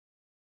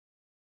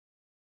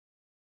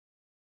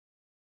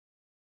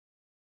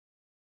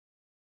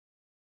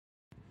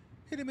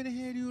Hit him in the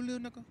head, you little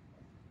knuckle.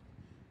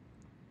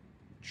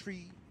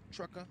 Tree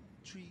trucker.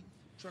 Hit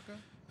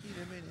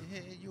him in the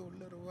head, you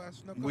little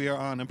ass knuckle. We are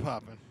on and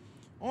popping.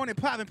 On and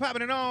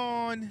popping and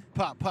on.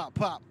 Pop, pop,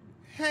 pop.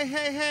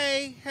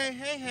 Hey.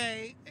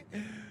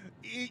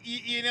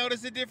 You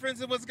notice the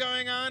difference of what's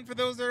going on for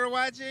those that are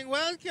watching?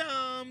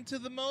 Welcome to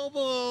the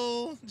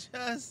mobile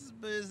Just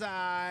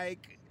Bizarre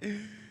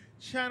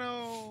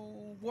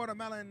channel,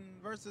 Watermelon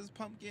versus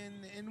Pumpkin,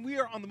 and we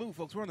are on the move,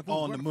 folks. We're on the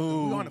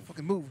move. We're on the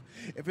fucking move.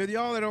 If you're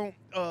y'all that don't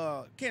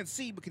can't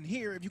see but can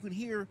hear, if you can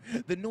hear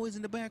the noise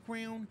in the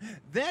background,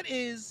 that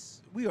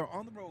is we are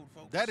on the road,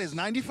 folks. That is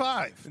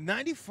 95.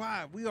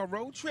 95. We are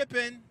road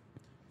tripping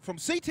from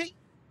CT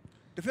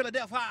to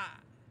Philadelphia.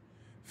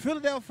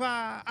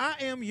 I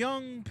am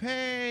Young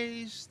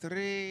Pastry.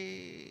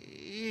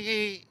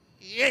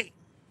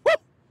 Woo!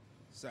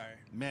 Sorry.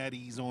 Mad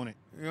ease on it.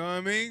 You know what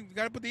I mean? You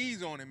got to put the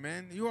ease on it,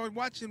 man. You are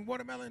watching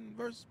Watermelon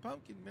versus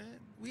Pumpkin, man.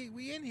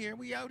 We in here.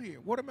 We out here.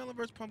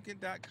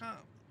 Watermelonversuspumpkin.com.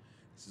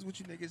 This is what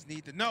you niggas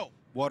need to know.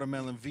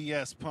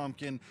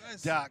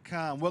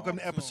 WatermelonVSPumpkin.com. Welcome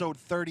to episode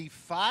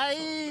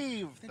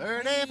 35.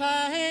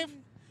 35.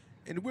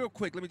 And real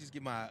quick, let me just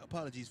give my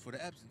apologies for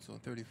the absence on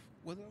 30.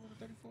 Was it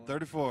 34?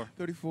 34.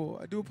 34.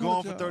 I do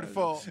apologize. Going for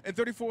 34. And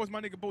 34 is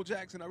my nigga Bo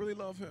Jackson. I really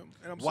love him.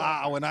 And I'm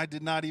wow, sorry. and I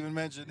did not even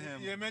mention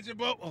him. Yeah, mention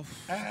Bo. Oh,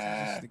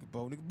 nigga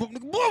Bo.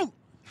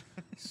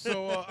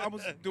 So I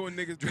was doing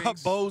niggas Drop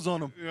things. bows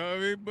on him. You know what I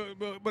mean?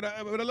 But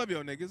I love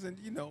y'all niggas, and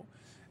you know,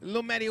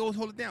 little Matty always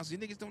hold it down. So you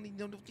niggas don't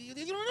know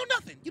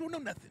nothing. You don't know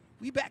nothing.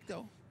 We back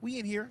though. We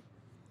in here.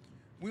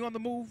 We on the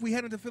move. We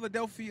heading to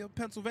Philadelphia,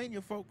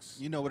 Pennsylvania, folks.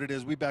 You know what it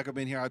is. We back up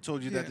in here. I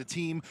told you that the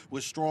team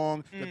was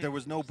strong, that there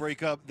was no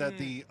breakup, that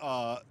the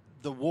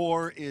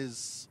war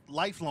is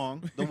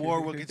lifelong. The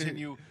war will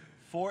continue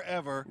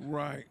forever.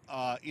 Right.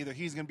 Either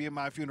he's going to be at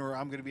my funeral or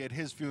I'm going to be at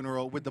his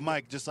funeral with the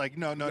mic. Just like,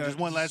 no, just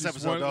one last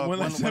episode, dog. One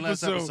last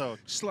episode.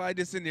 Slide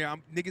this in there.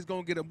 Niggas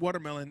going to get a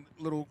watermelon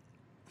little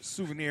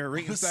souvenir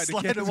right inside the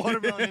casket. Slide the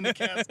watermelon in the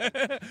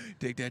casket.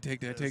 Take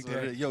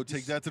that. Yo,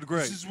 take that to the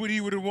grave. This is what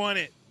he would have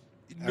wanted.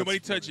 Nobody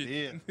touch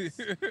it.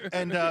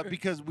 And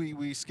because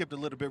we skipped a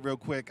little bit real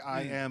quick,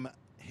 I am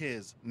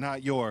his,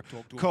 not your,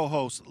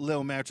 co-host,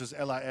 Lil Mattress,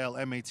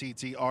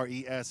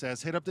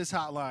 LILMATTRESS. Hit up this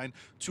hotline,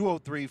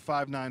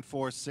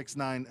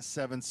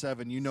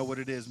 203-594-6977. You know what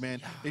it is, man.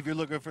 If you're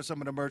looking for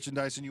some of the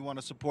merchandise and you want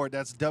to support,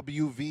 that's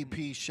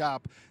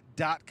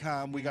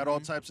WVPshop.com. We got all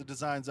types of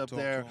designs up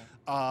there.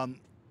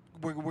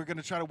 We're going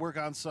to try to work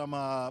on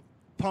some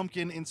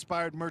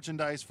pumpkin-inspired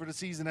merchandise for the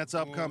season that's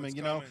upcoming.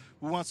 You know,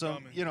 we want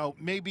some. You know,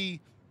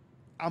 maybe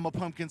I'm a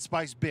pumpkin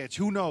spice bitch.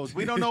 Who knows?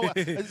 We don't know.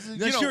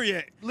 Not sure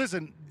yet.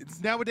 Listen,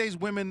 nowadays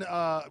women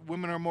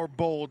are more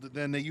bold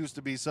than they used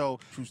to be. So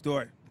true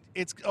story.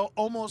 It's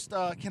almost.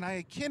 Can I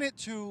akin it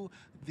to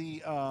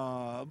the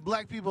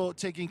black people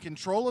taking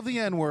control of the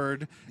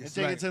N-word and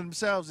taking it to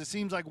themselves? It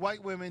seems like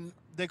white women,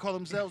 they call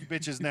themselves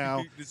bitches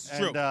now. This is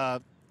true.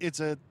 It's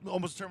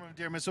almost a term of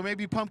endearment. So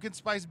maybe pumpkin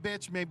spice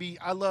bitch. Maybe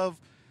I love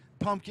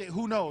pumpkin.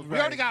 Who knows? Right. We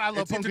already got I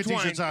love pumpkin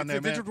t-shirts on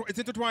there, man. It's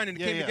intertwined and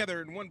it came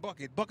together in one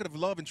bucket of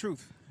love and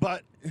truth.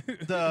 But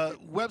the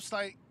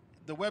website,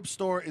 the web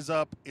store is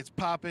up. It's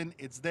popping.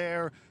 It's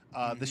there.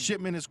 The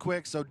shipment is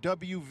quick. So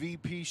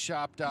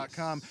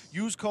WVPshop.com. Yes.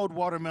 Use code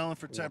Watermelon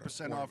for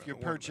 10% off your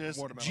purchase.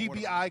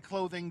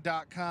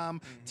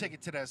 GBIClothing.com. Take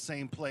it to that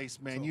same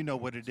place, man. You know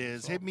what it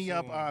is. Hit me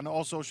up on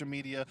all social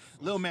media.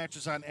 Lil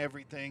Mattress on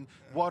everything.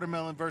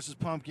 Watermelon versus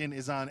Pumpkin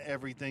is on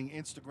everything.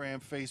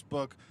 Instagram,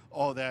 Facebook,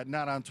 all that.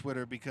 Not on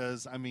Twitter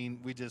because I mean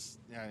we just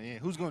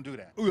who's going to do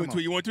that?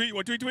 You want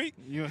to tweet?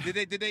 Yeah.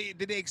 Did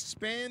they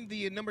expand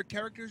the number of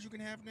characters you can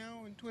have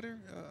now in Twitter?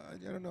 I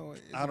don't know.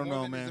 I don't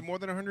know, man. Is it more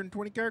than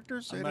 120 characters?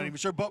 I'm not even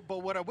sure. But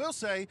what I will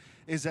say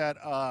is that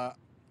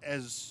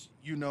as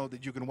you know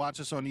that you can watch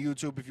us on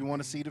YouTube if you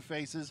want to see the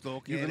faces.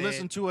 You can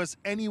listen to us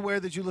anywhere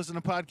that you listen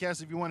to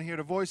podcasts if you want to hear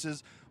the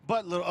voices.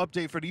 But little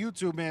update for the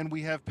YouTube, man,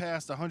 we have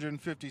passed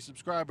 150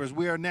 subscribers.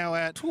 We are now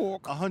at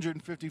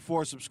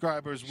 154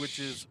 subscribers, which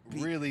is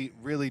really,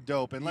 really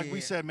dope. And like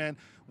we said, man,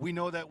 we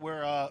know that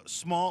we're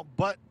small,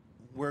 but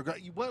we're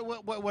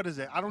what is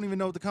it? I don't even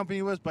know what the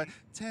company was, but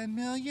 10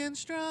 million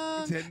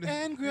strong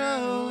and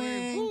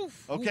growing.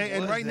 Oof. Okay,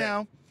 and right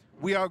now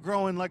we are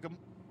growing like a.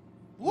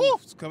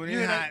 Woof, it's coming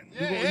in hot.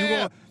 You're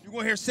going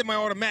to hear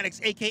semi-automatics,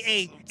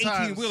 a.k.a.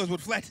 18-wheelers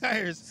with flat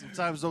tires.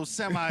 Sometimes those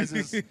semis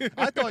is...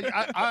 I thought...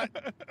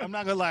 I'm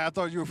not going to lie. I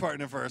thought you were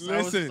farting at first.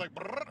 Listen,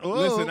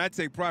 listen, I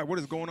take pride. What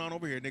is going on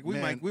over here,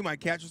 nigga? We might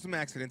catch some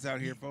accidents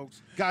out here,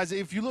 folks. Guys,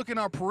 if you look in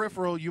our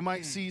peripheral, you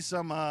might see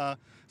some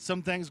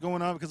things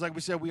going on because, like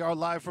we said, we are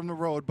live from the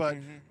road. But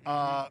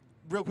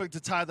real quick to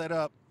tie that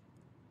up,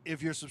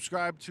 if you're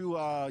subscribed to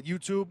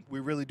YouTube, we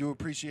really do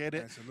appreciate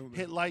it. Absolutely.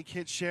 Hit like,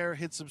 hit share,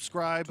 hit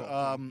subscribe.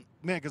 Man,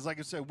 because like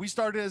I said, we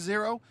started at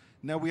 0.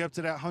 Now we up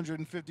to that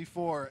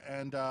 154.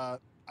 And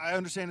I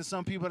understand to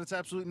some people it's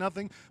absolutely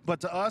nothing, but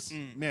to us,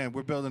 man,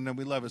 we're building and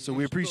we love it. So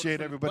we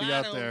appreciate everybody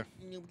out there.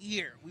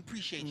 Here, we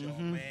appreciate y'all,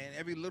 man.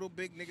 Every little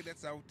big nigga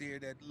that's out there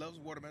that loves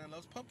watermelon,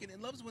 loves pumpkin,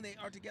 and loves when they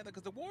are together,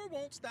 because the war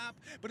won't stop.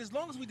 But as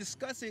long as we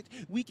discuss it,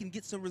 we can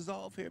get some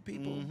resolve here,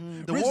 people.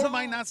 The war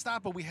might not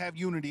stop, but we have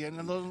unity, and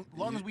as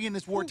long as we in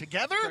this war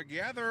together,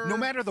 no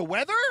matter the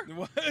weather,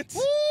 what?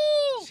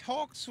 Woo!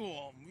 Talk to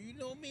them. You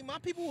know what I mean? My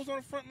people was on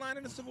the front line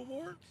in the Civil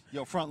War.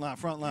 Yo, front line.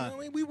 You know what I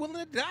mean? We willing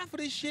to die for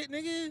this shit,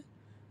 nigga.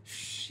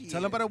 Shit.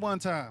 Tell them about it one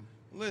time.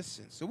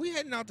 Listen, so we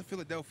heading out to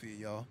Philadelphia,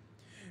 y'all.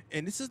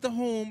 And this is the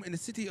home in the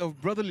city of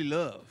brotherly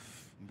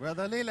love.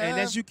 Brotherly love. And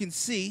as you can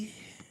see,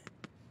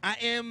 I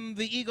am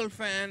the Eagle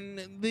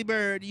fan, the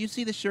bird. You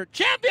see the shirt.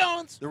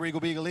 Champions! The Regal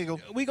Beagle Eagle.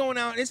 We going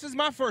out. This is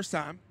my first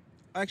time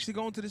actually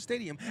going to the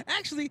stadium.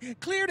 Actually,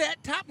 clear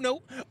that top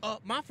note.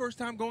 My first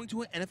time going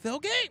to an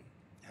NFL game.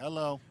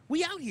 Hello.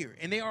 We out here,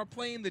 and they are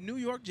playing the New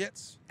York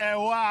Jets.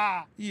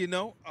 Ewa. You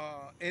know,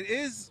 it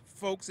is,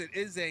 folks, it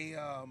is a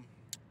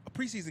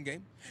preseason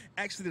game.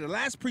 Actually, the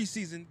last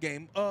preseason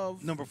game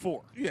of number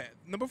 4. Yeah,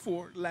 number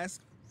 4,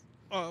 last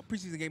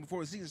preseason game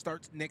before the season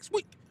starts next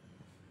week.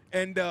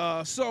 And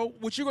so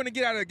what you're going to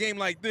get out of a game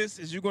like this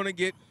is you're going to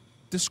get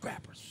the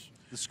scrappers.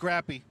 The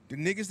scrappy. The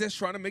niggas that's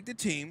trying to make the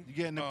team. You're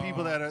getting the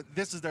people that are,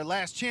 this is their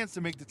last chance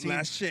to make the team.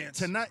 Last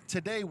chance.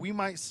 Today, we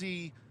might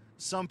see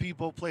some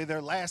people play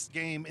their last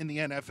game in the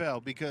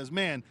NFL because,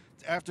 man,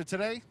 after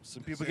today,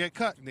 some people get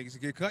cut. Niggas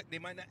get cut. They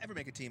might not ever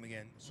make a team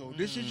again. So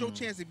this is your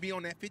chance to be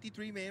on that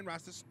 53-man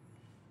roster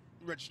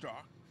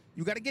registrar.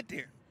 You got to get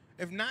there.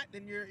 If not,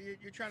 then you're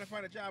trying to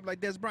find a job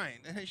like Des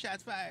Bryant.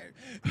 Shots fired.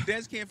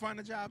 Des can't find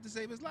a job to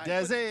save his life.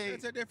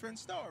 It's a different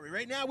story.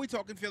 Right now, we're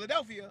talking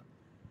Philadelphia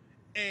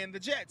and the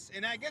Jets.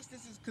 And I guess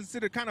this is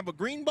considered kind of a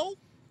green bowl.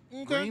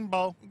 Okay. Green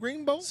bowl.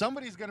 Green bowl.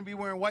 Somebody's going to be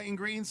wearing white and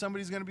green.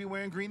 Somebody's going to be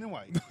wearing green and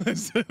white. At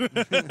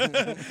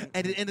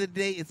the end of the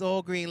day, it's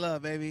all green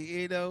love, baby.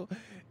 You know?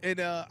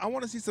 And I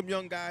want to see some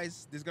young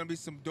guys. There's going to be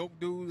some dope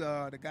dudes.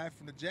 The guy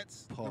from the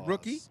Jets, the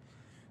rookie.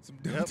 Some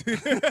dope,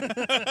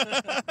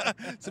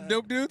 some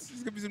dope dudes.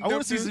 There's gonna be some. I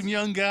want to see some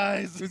young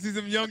guys. We see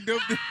some young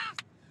dope dudes.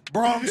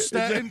 Bronx,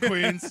 Staten,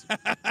 Queens.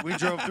 We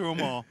drove through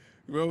them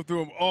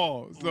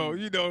all. So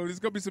you know, there's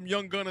gonna be some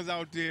young gunners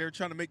out there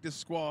trying to make this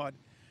squad.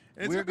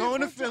 We're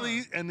going to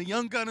Philly, and the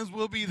young gunners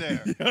will be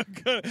there.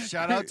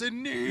 Shout out to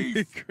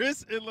Neef.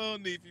 Chris and Lil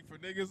Neefy for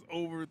niggas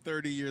over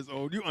 30 years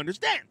old. You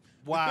understand?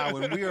 Wow,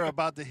 and we are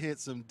about to hit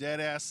some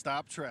dead-ass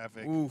stop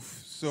traffic.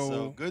 Oof.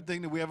 So good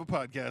thing that we have a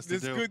podcast to do.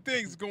 There's good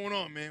things going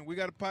on, man. We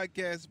got a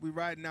podcast. We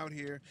riding out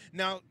here.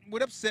 Now,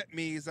 what upset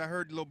me is I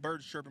heard little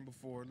birds chirping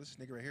before. This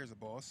nigga right here is a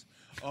boss.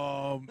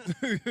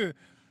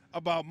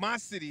 About my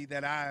city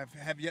that I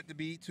have yet to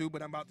be to,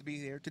 but I'm about to be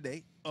here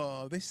today.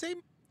 They say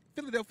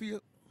Philadelphia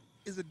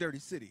is a dirty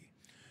city.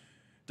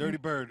 Dirty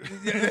bird.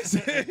 Yeah, it's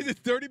a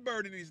dirty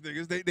bird in these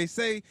niggas. They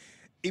say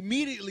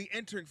immediately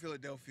entering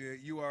Philadelphia,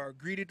 you are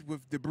greeted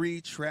with debris,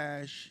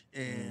 trash,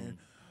 and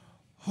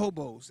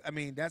hobos. I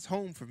mean, that's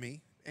home for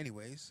me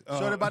anyways. So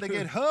they're about to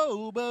get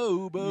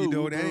hobo. You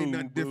know, that ain't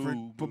nothing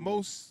different. But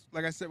most,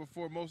 like I said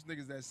before, most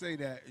niggas that say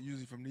that are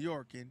usually from New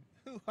York. And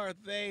who are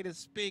they to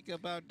speak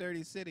about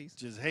dirty cities?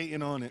 Just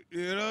hating on it.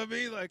 You know what I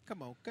mean? Like,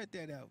 come on, cut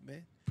that out,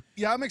 man.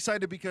 Yeah, I'm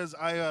excited because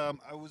I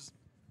was,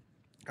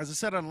 as I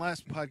said on the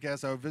last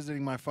podcast, I was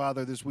visiting my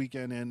father this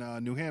weekend in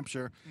New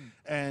Hampshire,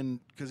 and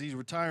because he's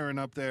retiring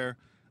up there,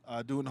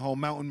 doing the whole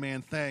mountain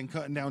man thing,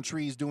 cutting down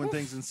trees, doing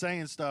things and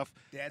saying stuff.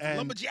 Dad's a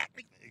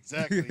lumberjack.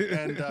 Exactly.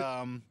 And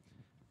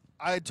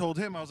I had told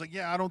him, I was like,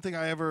 yeah, I don't think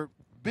I ever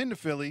been to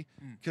Philly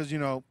because, you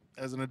know,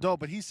 as an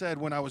adult. But he said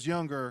when I was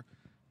younger,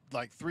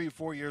 like 3 or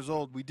 4 years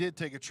old, we did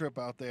take a trip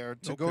out there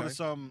to go to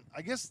some,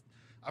 I guess,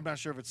 I'm not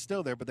sure if it's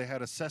still there, but they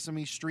had a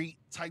Sesame Street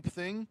type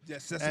thing. Yeah,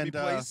 Sesame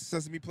Place.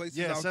 Sesame Place.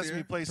 Yeah,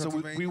 Sesame Place. So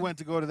we went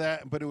to go to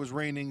that, but it was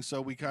raining,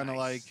 so we kind of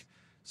like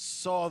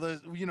saw the,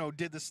 you know,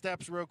 did the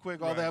steps real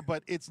quick, all that.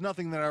 But it's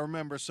nothing that I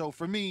remember. So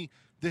for me,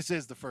 this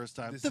is the first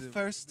time. The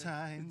first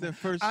time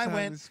I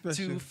went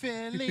to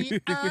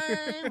Philly,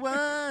 I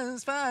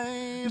was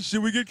 5.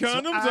 Should we get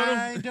condoms? So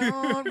I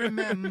don't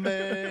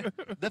remember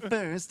the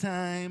first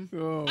time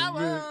I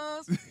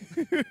was.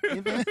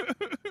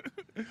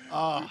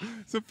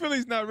 So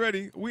Philly's not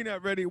ready. We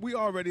not ready. We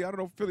are ready. I don't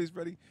know if Philly's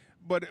ready,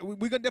 but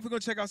we're definitely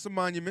gonna check out some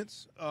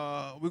monuments.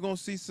 We're gonna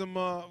see some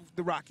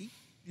the Rocky.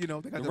 You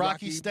know, they got the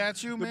Rocky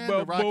statue, man.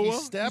 The Rocky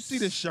steps. You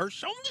see the shirt?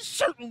 Show them the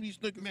shirt on these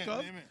niggas, man.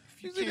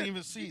 You can't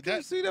even see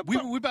that. See that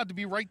we about to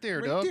be right there,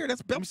 dog. There,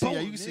 that's belt.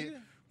 Yeah, you can see it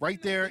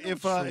right there.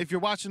 If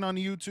you're watching on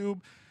the YouTube,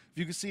 if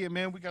you can see it,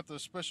 man, we got the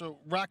special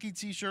Rocky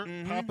T-shirt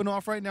popping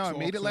off right now. I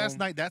made it last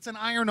night. That's an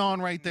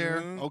iron-on right there.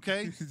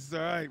 Okay, it's all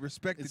right.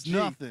 Respect. It's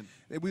nothing.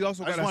 We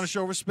also just want to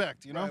show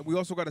respect. You know, we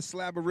also got a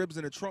slab of ribs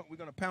in the trunk. We're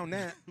gonna pound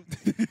that.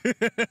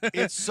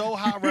 It's so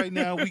hot right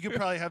now. We could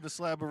probably have the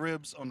slab of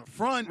ribs on the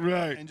front,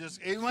 and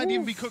just it might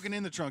even be cooking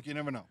in the trunk. You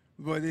never know.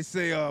 But they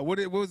say, what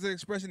was the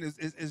expression?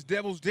 Is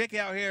devil's dick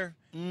out here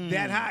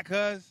that hot,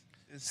 cuz?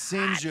 It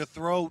sings your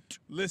throat.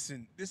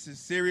 Listen, this is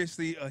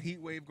seriously a heat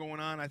wave going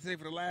on. I'd say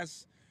for the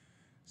last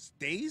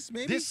days,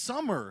 maybe? This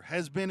summer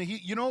has been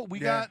we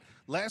got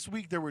last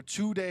week. There were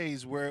 2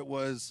 days where it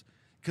was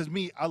because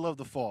I love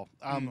the fall.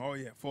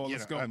 Fall.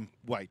 Let's go. I'm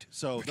white,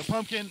 so the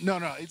pumpkin. No,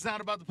 it's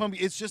not about the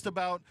pumpkin. It's just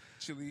about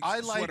chilly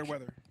sweater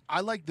weather. I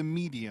like the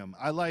medium.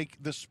 I like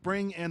the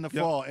spring and the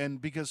fall,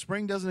 and because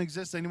spring doesn't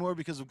exist anymore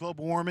because of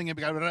global warming and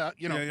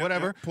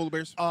whatever. Yeah. Polar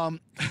bears.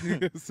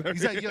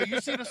 He's like, yo,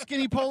 you see the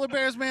skinny polar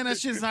bears, man? That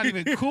shit's not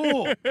even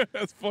cool.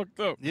 That's fucked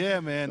up.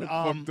 Yeah, man. That's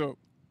fucked up.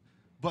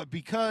 But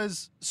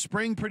because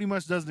spring pretty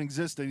much doesn't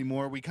exist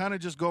anymore, we kind of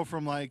just go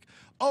from like,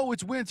 oh,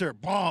 it's winter,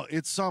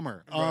 it's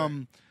summer.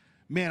 Right.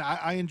 Man,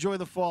 I enjoy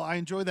the fall. I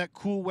enjoy that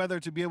cool weather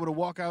to be able to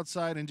walk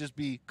outside and just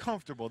be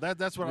comfortable.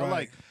 That's what I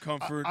like.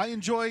 Comfort. I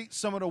enjoy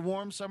some of the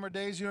warm summer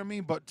days, you know what I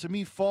mean? But to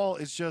me, fall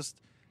is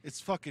just,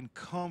 it's fucking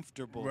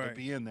comfortable to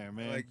be in there,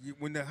 man. Like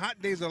when the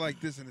hot days are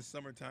like this in the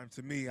summertime,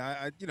 to me,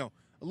 I a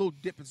little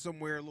dip in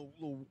somewhere, a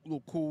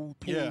little cool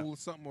pool or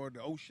something, or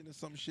the ocean or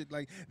some shit,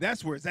 like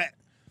that's where it's at.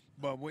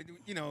 But when,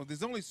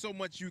 there's only so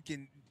much you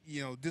can,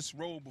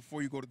 disrobe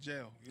before you go to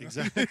jail.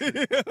 Exactly.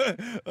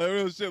 Like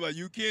real shit. Like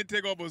you can't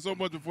take off so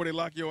much before they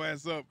lock your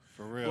ass up.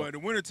 For real. But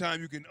in the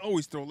wintertime, you can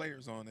always throw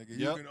layers on, nigga. Yep.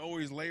 You can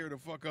always layer the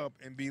fuck up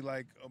and be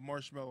like a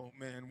marshmallow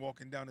man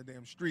walking down the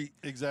damn street.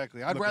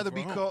 Exactly. I'd rather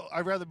be cold.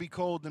 I'd rather be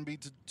cold than be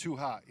too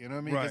hot. You know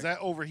what I mean? Because that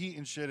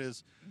overheating shit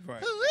is.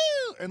 Right.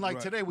 And like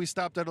today, we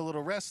stopped at a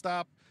little rest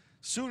stop.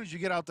 Soon as you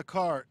get out the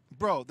car,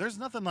 bro, there's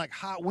nothing like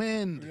hot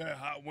wind. Yeah,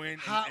 hot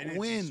wind. Hot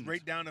wind.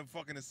 Straight down the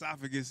fucking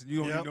esophagus, and you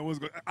don't even know what's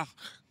going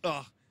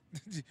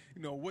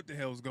on. What the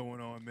hell's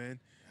going on, man?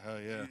 Hell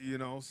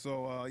yeah.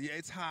 So,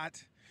 it's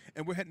hot,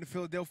 and we're heading to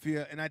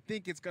Philadelphia, and I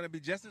think it's going to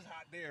be just as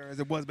hot there as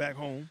it was back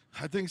home.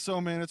 I think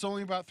so, man. It's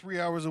only about 3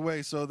 hours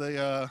away, so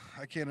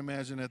I can't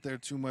imagine that they're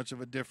too much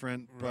of a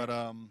different. Right.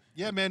 But,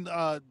 yeah, man,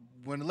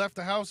 when I left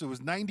the house, it was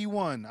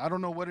 91. I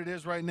don't know what it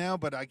is right now,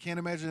 but I can't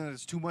imagine that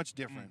it's too much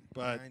different.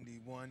 But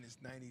 91 is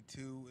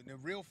 92, and the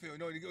real feel.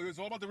 No, it's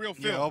all about the real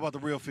feel. Yeah, all about the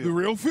real feel. The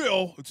real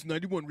feel. It's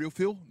 91. Real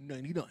feel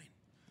 99.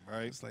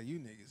 Right. It's like you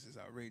niggas is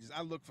outrageous.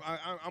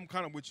 I'm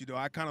kind of with you though.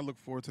 I kind of look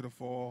forward to the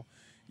fall.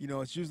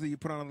 It's usually I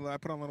put on a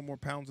little more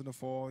pounds in the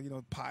fall.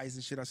 Pies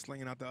and shit I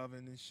slinging out the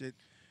oven and shit.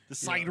 The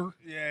cider.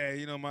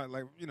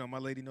 My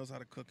lady knows how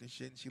to cook and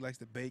shit, and she likes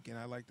to bake, and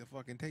I like to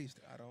fucking taste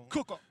it. I don't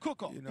cook.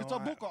 It's a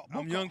book.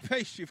 I'm young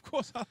pastry. Of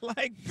course, I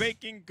like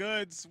baking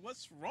goods.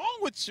 What's wrong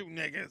with you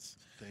niggas?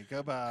 Think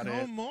about it.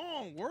 Come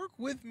on, work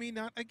with me,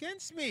 not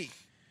against me.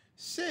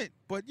 Shit,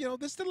 but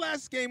this is the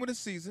last game of the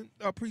season,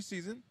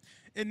 preseason,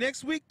 and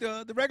next week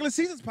the regular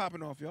season's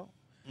popping off, y'all.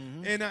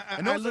 Mm-hmm.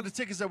 And those are the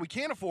tickets that we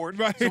can't afford.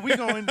 Right. So we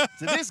going to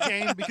this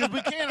game because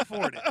we can't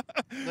afford it.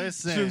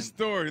 Listen. True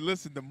story.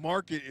 Listen, the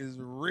market is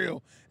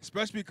real,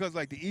 especially because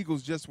like the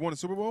Eagles just won a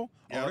Super Bowl.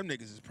 Yep. Them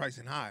niggas is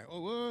pricing high.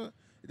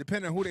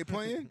 Depending on who they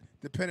playing,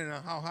 depending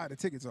on how high the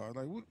tickets are.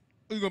 Like,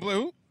 you gonna play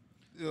who?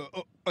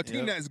 A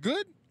team that's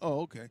good? Oh,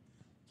 okay.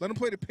 Let them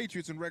play the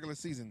Patriots in regular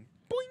season.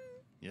 Boing.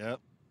 Yep.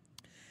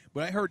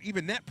 But I heard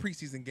even that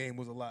preseason game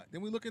was a lot.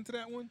 Didn't we look into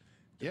that one?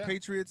 The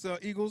Patriots,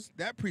 Eagles,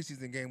 that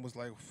preseason game was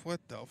like, what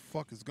the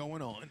fuck is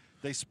going on?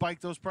 They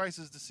spiked those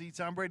prices to see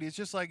Tom Brady. It's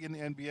just like in the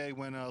NBA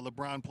when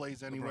LeBron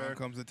plays anywhere. LeBron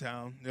comes to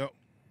town. Yep.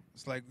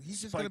 It's like,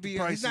 he's just going to be,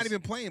 he's not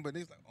even playing, but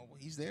he's like, oh, well,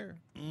 he's there.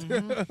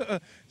 Mm-hmm.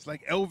 It's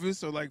like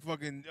Elvis or like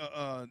fucking,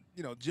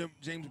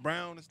 James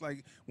Brown. It's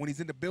like when he's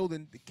in the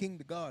building, the king,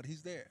 the god,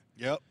 he's there.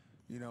 Yep.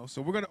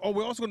 So we're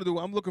also going to do,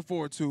 I'm looking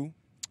forward to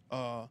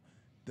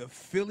the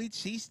Philly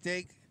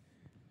cheesesteak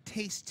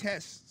taste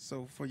test.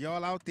 So for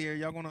y'all out there,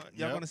 y'all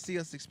gonna see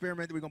us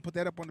experiment. We're gonna put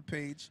that up on the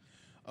page.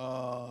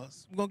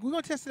 We're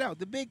gonna test it out.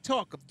 The Big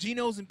Talk of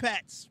Geno's and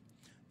Pat's.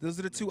 Those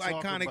are the two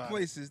iconic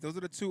places. Those are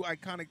the two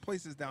iconic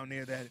places down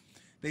there that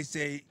they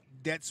say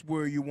that's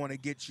where you want to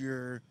get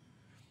your,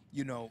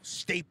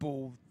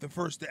 staple, the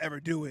first to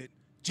ever do it.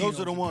 Those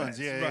are the ones,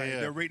 yeah.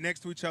 They're right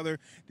next to each other.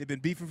 They've been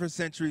beefing for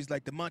centuries,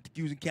 like the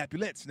Montagues and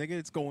Capulets, nigga.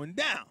 It's going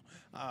down.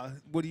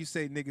 What do you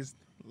say, niggas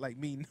like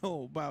me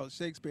know about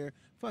Shakespeare?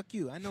 Fuck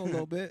you. I know a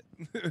little bit.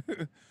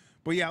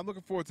 But yeah, I'm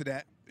looking forward to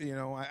that.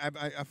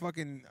 I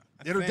fucking.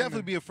 It'll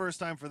definitely be a first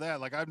time for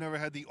that. Like I've never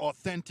had the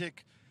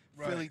authentic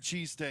Philly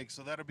cheesesteak,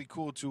 so that'll be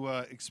cool to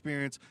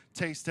experience,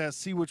 taste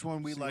test, see which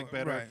one we like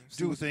better,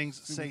 do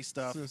things, say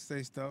stuff,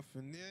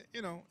 and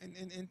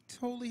and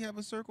totally have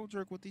a circle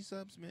jerk with these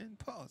subs, man.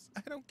 Pause.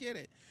 I don't get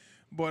it,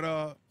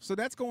 but so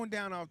that's going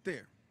down out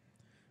there,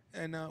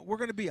 and we're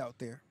gonna be out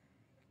there,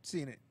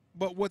 seeing it.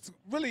 But what's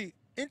really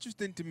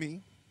interesting to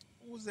me,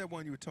 what was that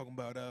one you were talking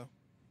about?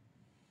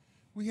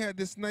 We had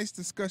this nice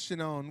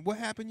discussion on what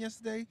happened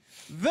yesterday.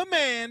 The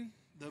man,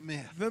 the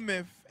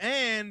myth,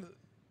 and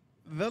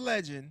the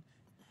legend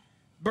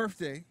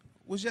birthday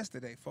was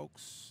yesterday,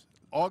 folks.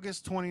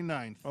 August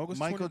 29th.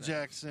 Michael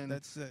Jackson.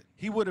 That's it.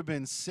 He would have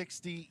been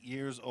 60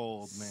 years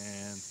old,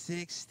 man.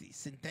 60.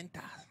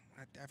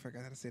 I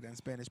forgot how to say that in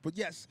Spanish. But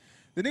yes,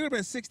 the nigga would have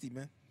been 60,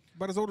 man.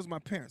 About as old as my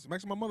parents.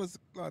 Actually, my mother's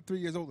 3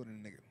 years older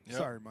than the nigga. Yep.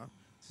 Sorry, Ma.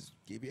 Just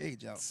gave your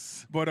age out.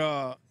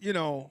 But,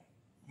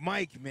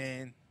 Mike,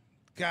 man,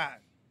 God.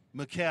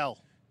 Mikkel.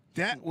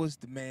 That was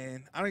the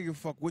man. I don't give a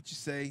fuck what you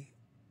say.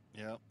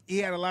 Yeah. He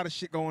had a lot of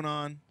shit going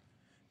on.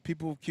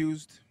 People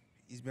accused.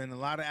 He's been a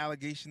lot of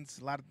allegations,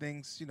 a lot of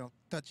things, you know,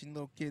 touching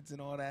little kids and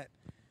all that,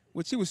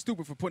 which he was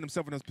stupid for putting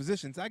himself in those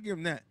positions. I give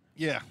him that.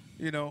 Yeah.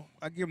 You know,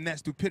 I give him that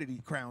stupidity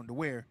crown to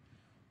wear.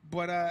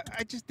 But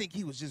I just think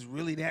he was just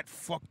really that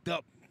fucked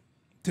up.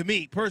 To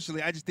me,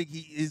 personally, I just think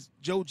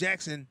Joe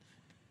Jackson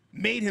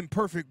made him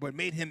perfect, but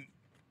made him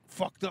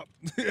fucked up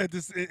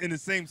in the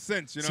same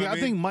sense. You know See, what I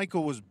mean? think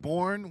Michael was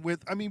born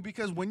with,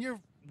 because when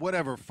you're,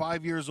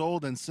 5 years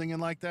old and singing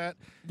like that,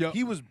 Yep.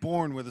 he was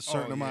born with a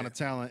certain amount yeah. of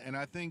talent. And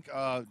I think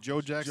Joe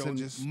Jackson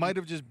just- might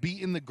have just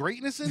beaten the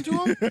greatness into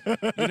him.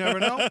 You never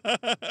know.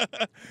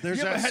 There's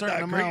You ever that had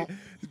certain amount.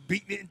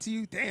 beating it into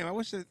you. Damn, I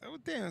wish.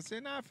 Damn, I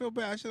said, nah, I feel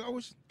bad. I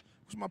wish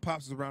my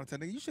pops was around.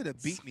 Telling you should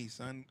have beat me,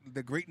 son.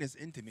 The greatness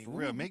into me. For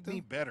real, make me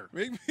better.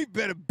 Make me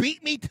better.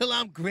 Beat me till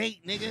I'm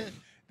great, nigga.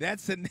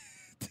 That's a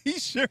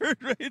T-shirt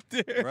right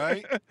there.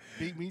 Right?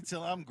 Beat me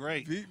till I'm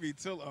great. Beat me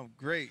till I'm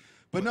great.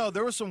 But no,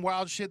 there was some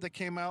wild shit that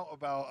came out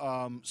about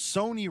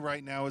Sony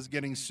right now is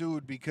getting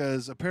sued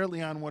because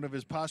apparently on one of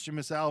his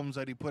posthumous albums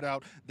that he put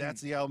out,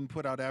 that's the album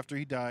put out after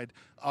he died,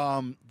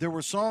 there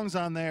were songs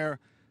on there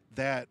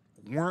that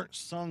weren't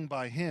sung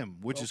by him,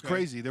 which is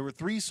crazy. There were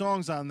 3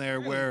 songs on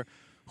there where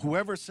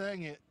whoever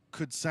sang it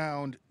could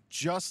sound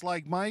just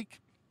like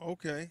Mike.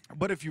 Okay.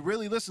 But if you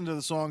really listen to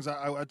the songs,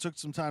 I took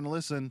some time to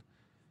listen.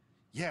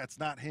 Yeah, it's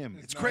not him.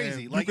 It's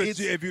crazy. Him. Like if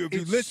you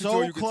it's listen so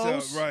to it, you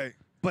close, can tell, right?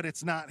 But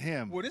it's not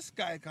him. Well, this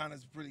guy kind of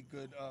is pretty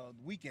good.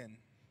 Weekend.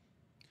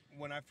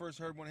 When I first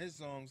heard one of his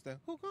songs, that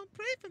 "Who Gonna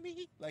Pray for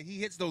Me," like he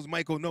hits those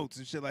Michael notes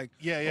and shit. Like,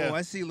 yeah. Oh,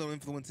 I see a little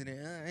influence in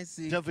it. I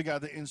see. Definitely got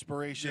the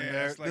inspiration Yeah,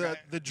 there. it's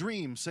like The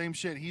Dream, same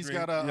shit. He's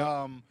Dream, got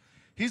a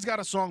he's got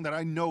a song that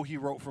I know he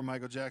wrote for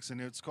Michael Jackson.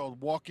 It's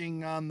called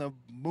 "Walking on the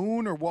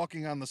Moon" or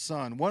 "Walking on the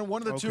Sun." One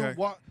of the two.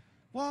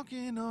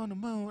 Walking on the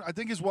moon. I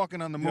think he's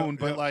walking on the moon,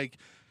 but like,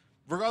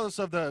 regardless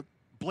of the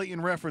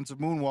blatant reference of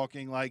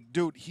moonwalking, like,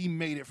 dude, he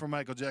made it for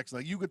Michael Jackson.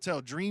 Like, you could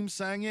tell Dream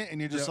sang it,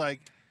 and you're just like,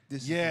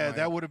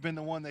 that would have been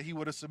the one that he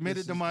would have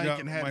submitted to Mike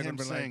and had him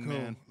sing,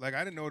 man. Like,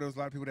 I didn't know there was a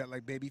lot of people that,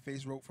 like,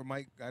 Babyface wrote for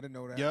Mike. I didn't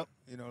know that. Yep.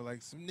 You know,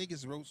 like, some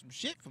niggas wrote some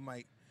shit for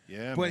Mike.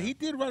 Yeah, but man. he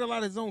did write a lot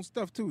of his own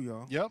stuff, too,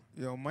 y'all. Yep.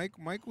 You know,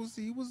 Mike was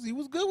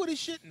good with his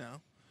shit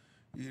now.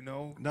 You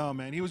know? No,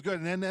 man, he was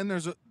good. And then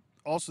there's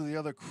also the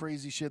other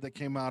crazy shit that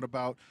came out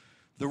about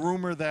the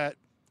rumor that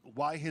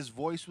why his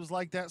voice was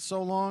like that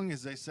so long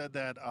is they said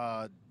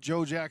that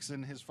Joe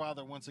Jackson, his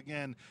father, once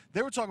again,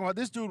 they were talking about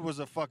this dude was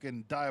a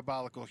fucking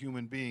diabolical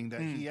human being,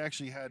 that he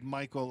actually had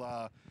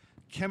Michael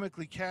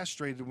chemically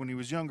castrated when he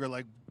was younger,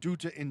 like due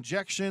to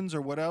injections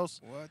or what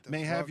else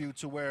have you,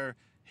 to where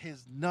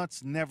his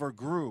nuts never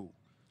grew.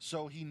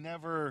 So he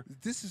never.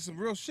 This is some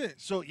real shit.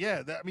 So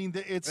yeah,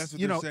 it's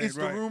saying, it's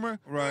the rumor.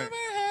 Right. Rumor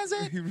has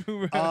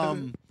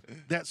it.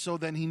 That so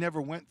then he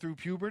never went through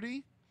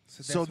puberty.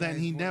 So then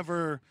he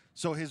never.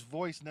 So his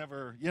voice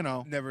never,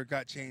 never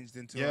got changed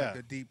into like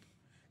a deep.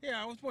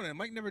 Yeah, I was wondering.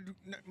 Mike never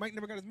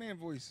got his man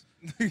voice.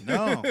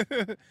 No.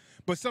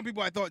 But some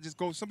people, I thought,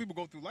 some people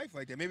go through life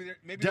like that. Maybe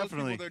those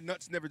people, their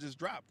nuts never just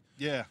dropped.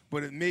 Yeah.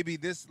 But maybe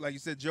this, like you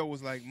said, Joe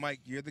was like,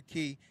 Mike, you're the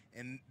key,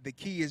 and the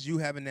key is you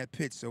having that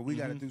pitch. So we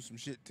got to do some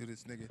shit to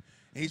this nigga.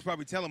 And he's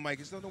probably telling Mike,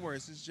 don't worry,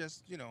 it's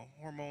just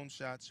hormone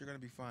shots. You're gonna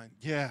be fine.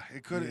 Yeah,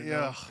 it could.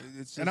 It's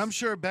just, and I'm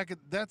sure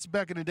that's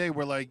back in the day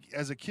where, like,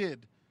 as a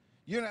kid.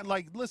 You're not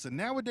like, listen,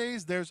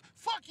 nowadays there's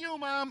fuck you,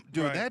 mom.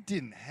 Dude, that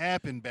didn't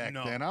happen back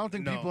then. I don't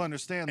think people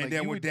understand. And like,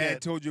 then when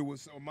dad told you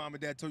or mom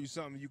and dad told you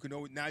something,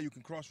 now you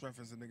can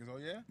cross-reference the niggas. Oh,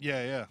 yeah?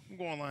 Yeah. I'm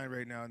going online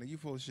right now, nigga. You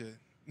full of shit.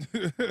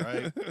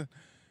 Right.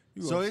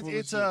 So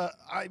it's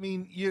I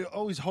mean, you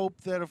always hope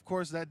that, of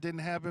course, that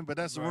didn't happen, but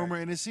that's the rumor.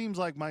 And it seems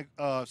like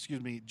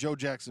Joe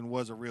Jackson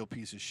was a real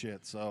piece of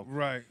shit. So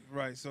Right.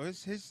 So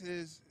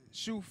his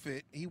shoe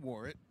fit, he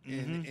wore it,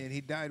 and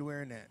he died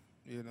wearing that.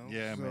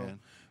 Yeah, so, man.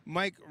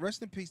 Mike,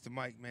 rest in peace to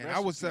Mike, man. I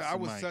was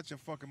such a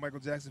fucking Michael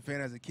Jackson fan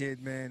as a kid,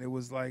 man. It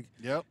was like,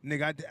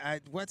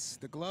 nigga, what's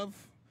the glove?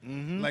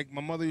 Like,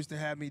 my mother used to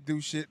have me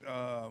do shit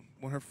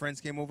when her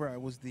friends came over. I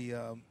was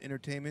the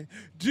entertainment.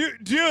 Do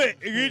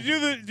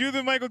it. Do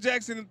the Michael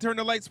Jackson and turn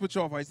the light switch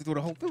off. I used to do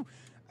the whole thing.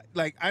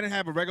 Like, I didn't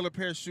have a regular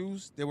pair of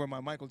shoes. They were my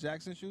Michael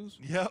Jackson shoes.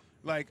 Yep.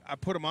 Like, I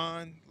put them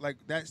on. Like,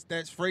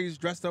 that phrase,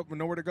 dressed up with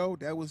nowhere to go,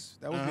 that was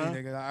me,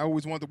 nigga. I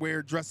always wanted to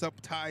wear dress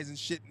up ties and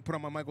shit and put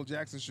on my Michael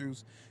Jackson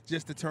shoes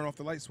just to turn off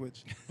the light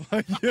switch.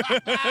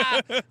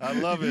 I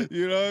love it.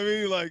 You know what I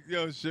mean? Like,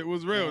 yo, shit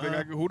was real.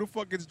 Nigga, who the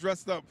fuck gets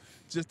dressed up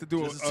just to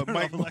do a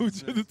mic move,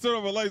 just to turn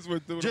off a light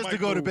switch? Just to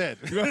go to bed.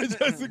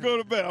 Just to go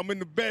to bed. I'm in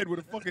the bed with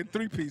a fucking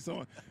 3-piece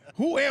on.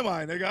 Who am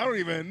I, nigga? I don't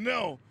even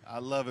know. I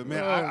love it,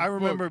 man. I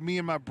remember me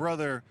and my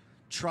brother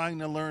trying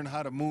to learn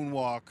how to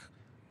moonwalk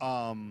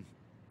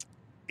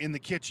in the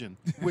kitchen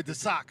with the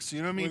socks. You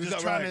know what I mean? Just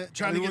trying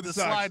to get the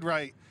slide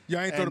right.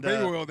 Yeah, I ain't throw the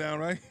baby oil down,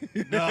 right?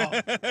 No.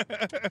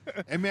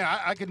 And, man,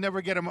 I could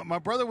never get him. My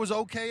brother was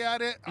okay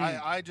at it.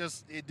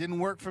 It didn't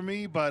work for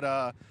me.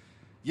 But,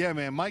 yeah,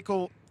 man,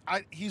 Michael,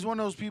 he's one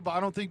of those people, I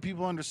don't think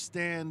people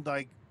understand,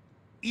 like,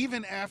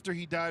 even after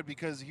he died,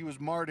 because he was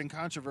marred in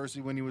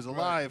controversy when he was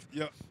alive.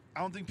 Right. Yep. I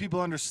don't think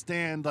people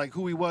understand like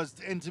who he was.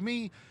 And to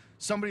me,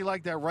 somebody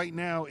like that right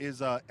now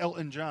is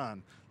Elton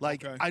John.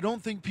 Like, Okay. I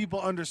don't think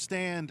people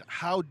understand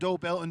how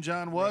dope Elton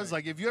John was. Right.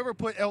 Like, if you ever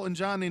put Elton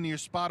John into your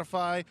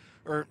Spotify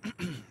or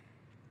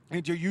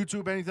into your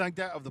YouTube, anything like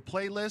that, of the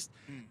playlist,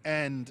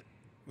 and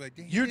Like,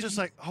 you're just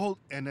like, hold,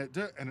 and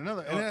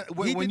another.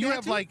 When you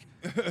have like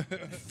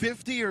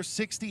 50 or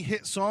 60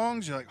 hit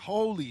songs, you're like,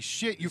 holy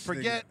shit! You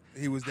forget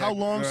how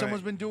long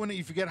someone's been doing it.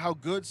 You forget how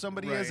good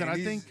somebody is. And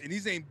I think, and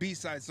these ain't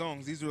B-side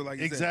songs. These are like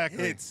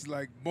exactly hits,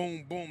 like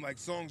boom, boom, like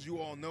songs you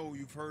all know,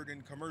 you've heard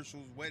in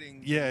commercials,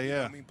 weddings. Yeah, you know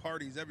yeah. what I mean,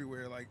 parties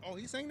everywhere. Like, oh,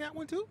 he sang that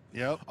one too.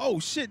 Yep. Oh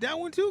shit, that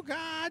one too.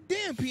 God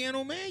damn,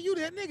 Piano Man, you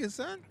that nigga,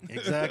 son.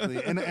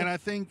 Exactly. and I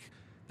think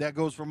that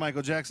goes for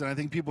Michael Jackson. I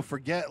think people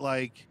forget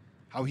like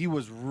how he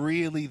was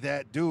really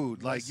that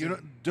dude. Like, you know,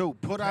 dude,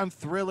 put on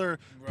Thriller,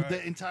 put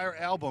the entire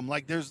album.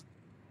 Like, there's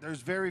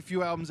very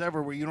few albums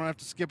ever where you don't have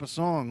to skip a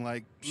song.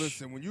 Like,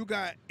 listen, when you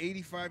got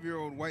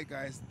 85-year-old white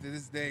guys to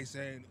this day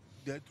saying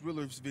that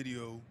Thriller's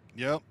video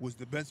was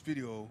the best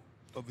video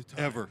of the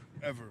time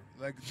ever.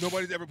 Like,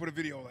 nobody's ever put a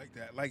video like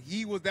that. Like,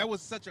 that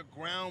was such a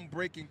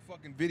groundbreaking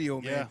fucking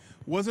video, man. Yeah.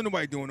 Wasn't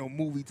nobody doing no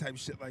movie type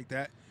shit like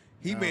that.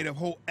 He made a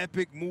whole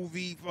epic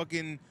movie,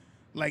 fucking,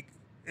 like,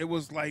 it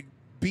was like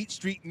Beat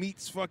Street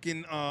meets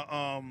fucking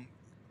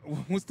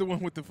what's the one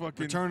with the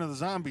fucking Return of the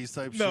Zombies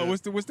type shit. No,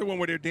 what's the one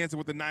where they're dancing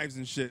with the knives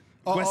and shit?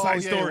 Oh, West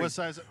Side Story.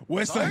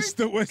 West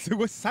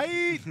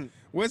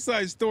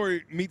Side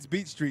Story meets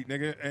Beat Street,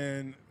 nigga,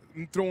 and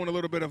I'm throwing a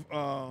little bit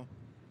of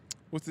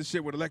what's the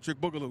shit with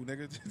Electric Boogaloo,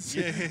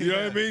 nigga? You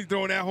know what I mean?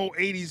 Throwing that whole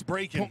 80s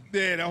breaking.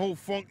 That whole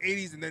funk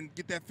 80s, and then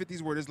get that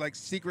 50s where there's like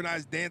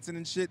synchronized dancing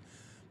and shit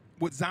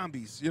with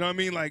zombies. You know what I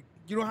mean? Like,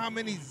 you know how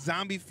many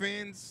zombie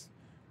fans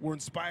were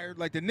inspired?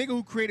 Like, the nigga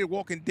who created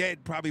Walking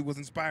Dead probably was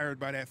inspired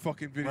by that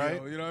fucking video.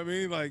 Right. You know what I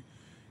mean? Like,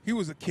 he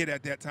was a kid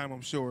at that time,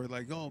 I'm sure.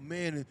 Like, oh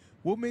man,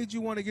 what made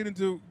you want to get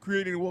into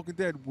creating Walking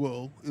Dead?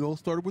 Well, it all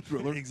started with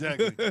Thriller.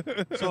 Exactly.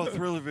 So a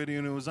Thriller video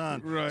and it was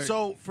on. Right.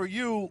 So for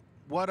you,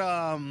 what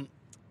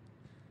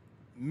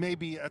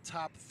maybe a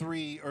top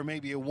 3 or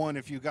maybe a 1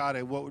 if you got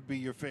it, what would be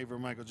your favorite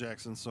Michael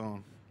Jackson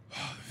song?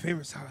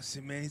 Favorite song,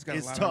 man. He's got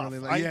it's a lot tough. of really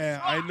like.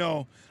 I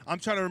know. I'm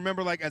trying to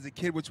remember, like, as a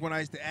kid, which one I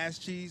used to ass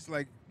cheese,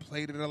 like,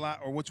 played it a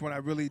lot, or which one I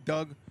really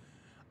dug.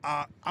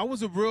 I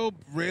was a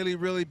really,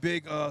 really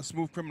big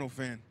Smooth Criminal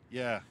fan.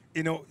 Yeah.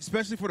 You know,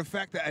 especially for the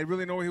fact that I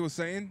really know what he was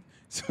saying.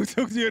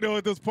 So, you know,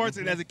 those parts,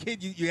 and as a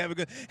kid, you have a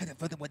good.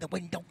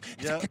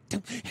 Yeah.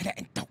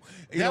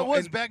 That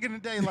was back in the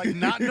day, like,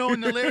 not knowing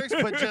the lyrics,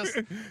 but just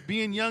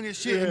being young as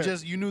shit and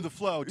just, you knew the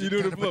flow. You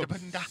knew the flow. You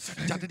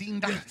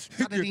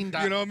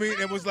know what I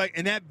mean? It was like,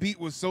 and that beat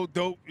was so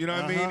dope, you know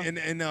what I mean?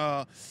 And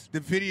the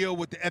video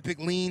with the epic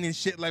lean and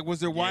shit, like, was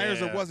there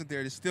wires or wasn't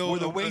there? There's still. Were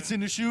the weights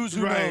in the shoes?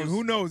 Who knows? knows?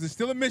 Who knows? It's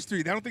still a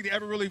mystery. I don't think they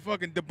ever really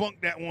fucking debunked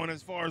that one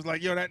as far as,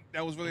 like, yo, that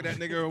was really that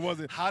nigga or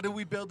wasn't. How did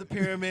we build the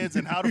pyramids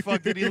and how the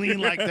fuck did he lean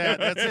like that?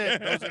 That's it.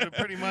 Those are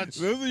pretty much.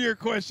 Those are your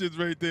questions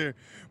right there.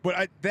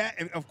 But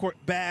and of course,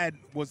 Bad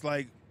was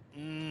like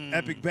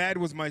epic. Bad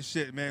was my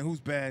shit, man. Who's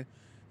Bad?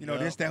 You know,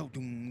 there's that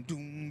doom,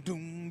 doom,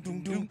 doom,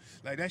 doom, doom.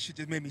 Like, that shit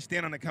just made me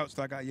stand on the couch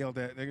till I got yelled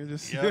at, nigga.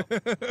 Just.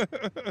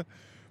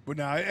 But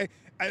nah,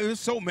 there's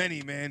so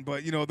many, man.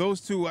 But, you know,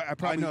 those two, I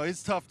probably. I know,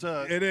 it's tough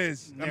to. It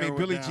is. I mean,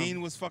 Billie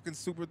Jean was fucking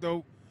super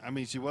dope. I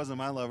mean, she wasn't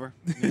my lover.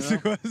 You know? She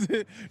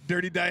wasn't.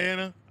 Dirty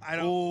Diana. I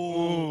don't.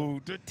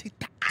 Oh, Dirty.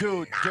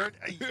 Dude,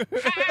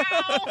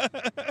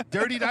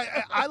 Dirty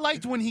Diana. I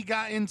liked when he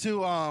got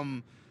into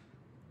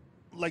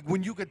like,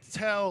 when you could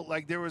tell,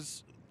 like, there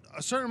was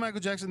a certain Michael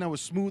Jackson that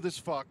was smooth as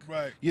fuck.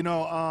 Right. You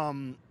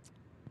know,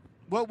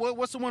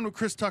 what's the one with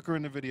Chris Tucker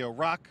in the video?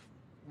 Rock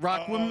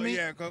with me.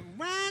 Yeah,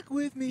 rock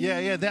with me.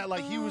 Yeah, that,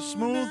 like, he was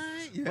smooth.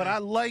 Yeah. But I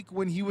like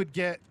when he would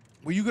get.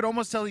 Well, you could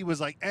almost tell he was,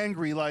 like,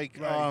 angry, like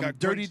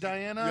Dirty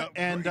Diana,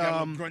 and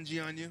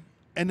grungy on you.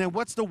 And then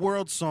what's the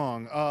world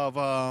song of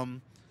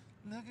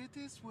Look at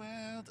this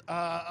world?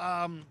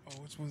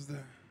 Which was the?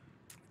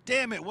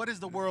 Damn it! What is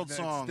the world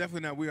song? It's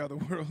definitely not "We Are the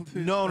World."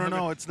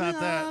 No, it's not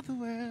that. We Are the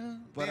World.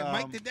 But damn,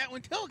 Mike did that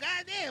one too.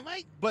 Goddamn,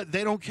 Mike. But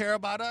they don't care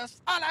about us.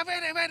 All I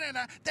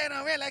they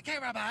don't really care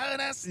about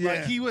us. Yeah.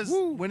 Like, he was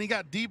when he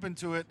got deep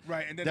into it.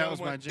 Right, and then that was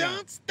my jam.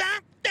 Don't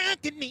stop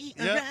knocking me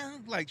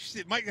around. Like,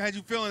 shit, Mike had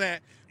you feeling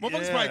that.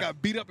 Motherfuckers probably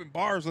got beat up in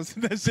bars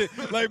listening to that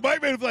shit. Like,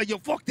 Mike made him like, yo,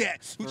 fuck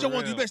that. What y'all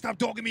want? You better stop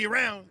talking me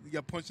around. You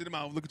got punched in the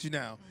mouth. Look at you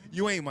now.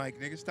 You ain't Mike,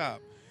 nigga. Stop.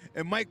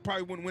 And Mike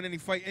probably wouldn't win any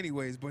fight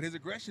anyways, but his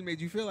aggression made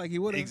you feel like he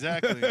would have.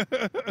 Exactly.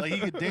 Like, he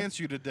could dance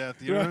you to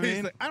death. You know what I mean?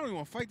 He's like, I don't even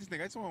want to fight this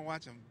nigga. I just want to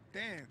watch him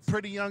dance.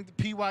 Pretty Young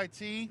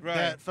PYT. Right.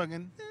 That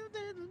fucking.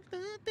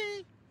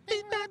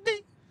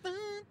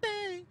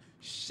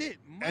 Shit,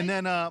 Mike. And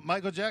then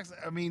Michael Jackson,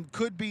 I mean,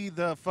 could be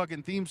the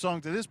fucking theme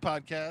song to this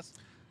podcast.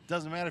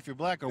 Doesn't matter if you're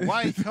black or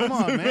white. Come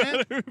on,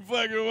 man.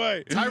 Black or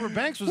white. Tyra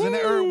Banks was in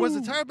it, or was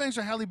it Tyra Banks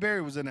or Halle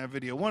Berry was in that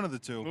video? One of the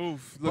two.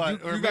 Oof.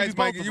 But, Look, you guys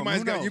might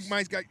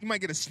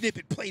get a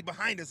snippet played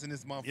behind us in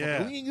this motherfucker.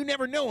 Yeah. You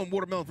never know in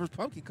Watermelon vs.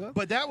 Pumpkin, cuz.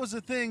 But that was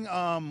the thing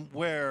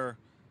where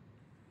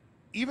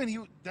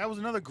even that was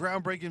another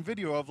groundbreaking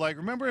video of like,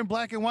 remember in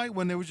black and white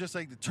when there was just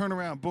like the turn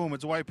around, boom,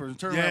 it's a white person,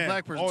 turn around,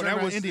 black person, turn that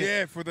around, was Indian.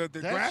 Yeah, for the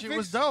that graphics. Shit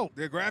was dope.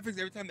 The graphics,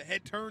 every time the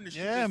head turned, the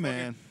shit yeah, just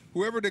man.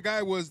 Whoever the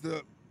guy was,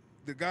 the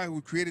guy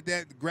who created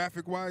that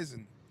graphic wise,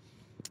 and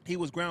he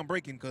was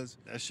groundbreaking because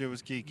that shit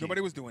was kiki.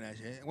 Nobody was doing that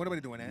shit.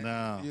 Nobody doing that.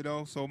 No. You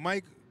know, so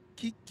Mike,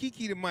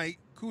 Kiki to Mike,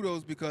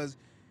 kudos because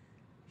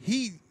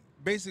he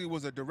basically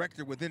was a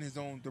director within his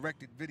own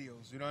directed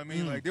videos. You know what I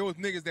mean? Like there was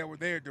niggas that were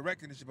there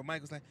directing the shit, but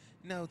Mike was like,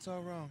 no, it's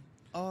all wrong.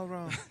 All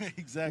wrong.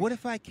 Exactly. What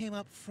if I came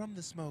up from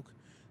the smoke?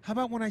 How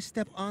about when I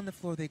step on the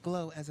floor, they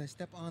glow as I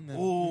step on them?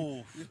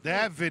 Ooh,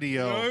 that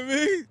video. You know what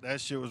I mean?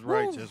 That shit was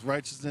righteous. Woo.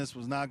 Righteousness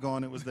was not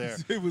gone. It was there.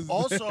 It was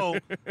also,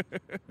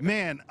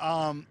 man,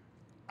 on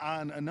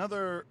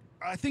another,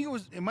 I think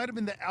it might have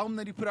been the album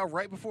that he put out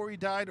right before he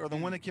died or the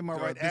one that came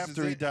out right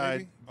after he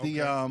died. Maybe?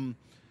 The,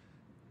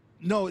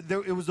 no,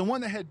 it was the one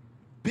that had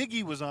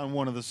Biggie was on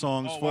one of the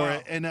songs for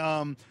it,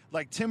 and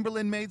like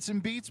Timberland made some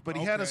beats, but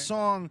he had a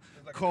song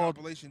like called a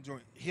compilation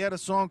joint. He had a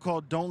song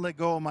called "Don't Let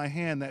Go of My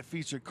Hand" that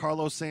featured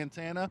Carlos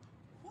Santana.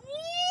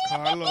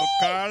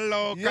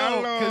 Carlo,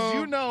 because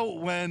you know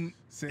when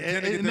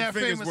Santana in that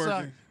fingers famous working.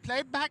 song,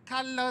 play back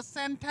Carlos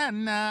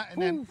Santana,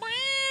 and then.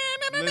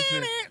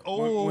 Listen,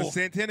 when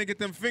Santana get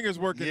them fingers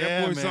working,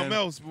 that boy's something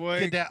else, boy.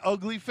 Get that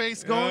ugly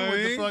face going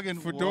with the fucking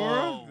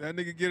fedora. Whoa. That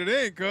nigga get it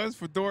in, cuz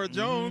Fedora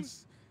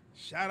Jones.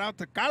 Shout out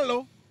to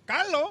Carlo.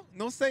 Carlo,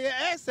 no say it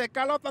ese,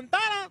 Carlo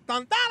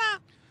Tantana.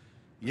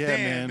 Yeah,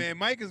 damn, man.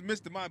 Mike is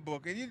missed in my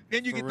book. And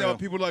then you get the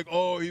people like,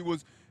 oh, he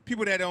was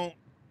people that don't,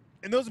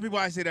 and those are people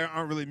I say that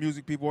aren't really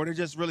music people, or they're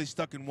just really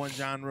stuck in one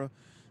genre.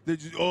 They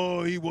just,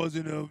 oh, he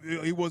wasn't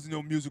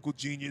no musical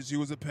genius. He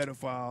was a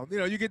pedophile. You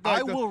know, you get.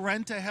 I will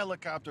rent a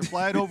helicopter,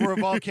 fly it over a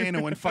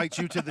volcano, and fight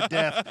you to the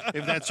death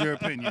if that's your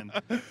opinion.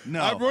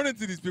 No, I've run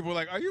into these people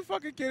like, are you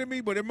fucking kidding me?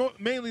 But they're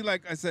mainly,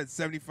 like I said,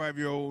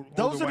 75-year-old.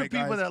 Those are the white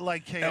people guys. that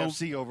like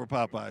KFC over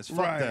Popeyes.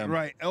 Fuck them.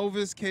 Right.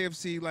 Elvis,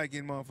 KFC, like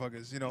in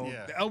motherfuckers. You know,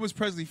 Yeah. the Elvis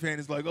Presley fan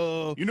is like,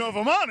 oh. You know, if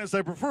I'm honest,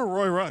 I prefer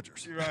Roy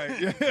Rogers. Right.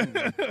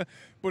 Yeah.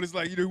 But it's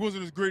like, you know, he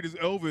wasn't as great as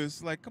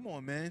Elvis. Like, come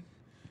on, man.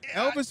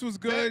 Elvis was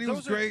good. He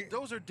was great.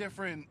 Those are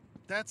different.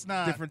 That's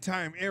not different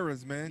time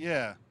eras, man.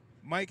 Yeah.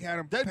 Mike had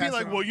him. That'd be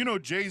like, well, you know,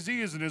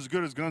 Jay-Z isn't as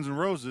good as Guns N'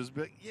 Roses,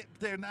 but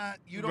they're not.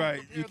 You don't.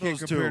 Right. You can't those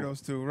compare two.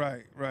 those two.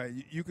 Right. Right.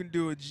 You can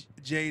do a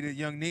Jay to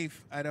Young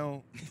Neef. I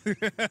don't.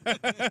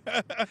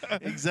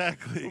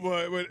 Exactly.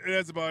 But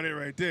that's about it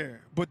right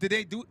there. But did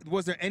they do?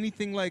 Was there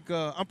anything like?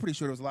 I'm pretty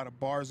sure there was a lot of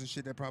bars and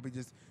shit that probably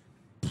just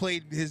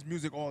played his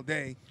music all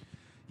day.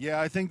 Yeah,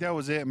 I think that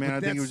was it, man. I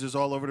think it was just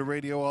all over the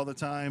radio all the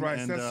time. Right.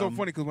 And, that's so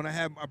funny because when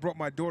I brought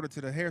my daughter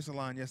to the hair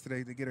salon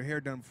yesterday to get her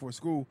hair done before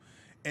school,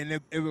 and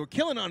they were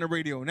killing on the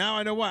radio. Now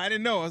I know why. I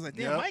didn't know. I was like,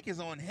 damn, Mike is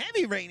on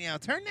heavy right now.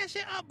 Turn that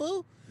shit up,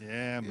 boo.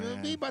 Yeah, man. You know,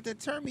 he about to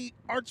turn me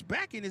arch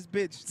back in this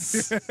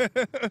bitch.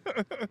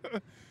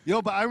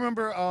 Yo, but I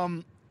remember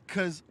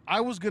because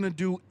I was going to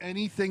do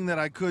anything that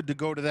I could to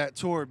go to that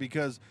tour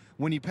because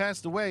when he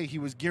passed away, he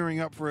was gearing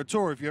up for a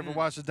tour. If you ever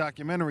watch the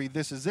documentary,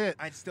 This Is It.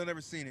 I'd still never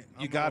seen it.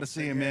 You got to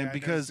see it, man,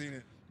 because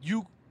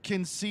you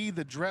can see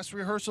the dress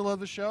rehearsal of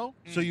the show,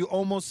 so you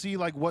almost see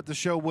like what the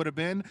show would have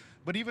been.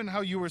 But even how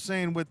you were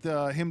saying with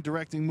him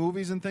directing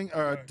movies and things,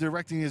 or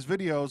directing his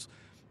videos,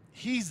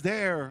 he's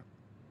there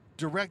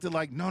directed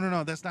like,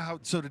 no, that's not how.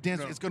 So the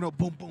dance, it's going to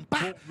boom, boom,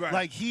 bam. Right.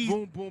 Like he,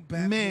 boom, boom,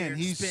 bam, man,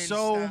 he's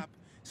so. Stop.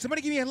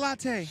 Somebody give me a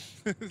latte.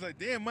 It's like,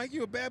 damn, Mike,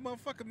 you a bad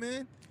motherfucker,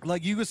 man.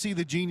 Like, you could see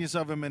the genius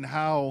of him and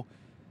how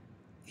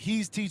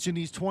he's teaching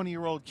these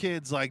 20-year-old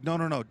kids, like,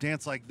 no,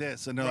 dance like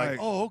this. And they're like,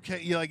 oh,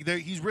 okay. Yeah, like,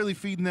 he's really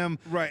feeding them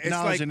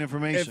knowledge and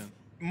information.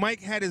 If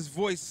Mike had his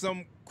voice,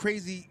 some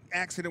crazy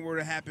accident were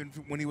to happen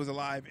when he was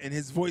alive, and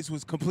his voice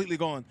was completely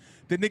gone,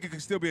 the nigga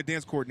could still be a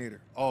dance coordinator.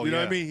 Oh, you know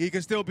what I mean? He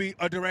could still be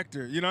a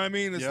director. You know what I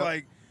mean? It's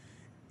like,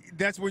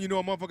 that's when you know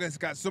a motherfucker has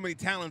got so many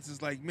talents.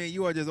 It's like, man,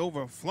 you are just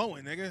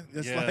overflowing, nigga.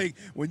 It's like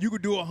when you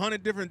could do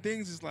 100 different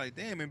things, it's like,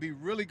 damn, and be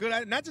really good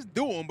at it. Not just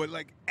do them, but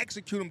like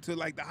execute them to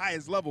like the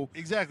highest level.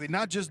 Exactly.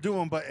 Not just do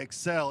them, but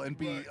excel and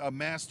be a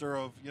master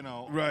of, you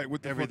know,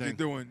 what the everything. fuck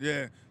you're doing.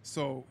 Yeah.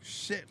 So,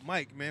 shit,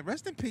 Mike, man,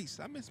 rest in peace.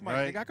 I miss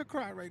Mike. Nigga, I could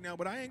cry right now,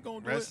 but I ain't gonna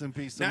do it. Rest in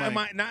peace to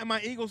Mike. Not in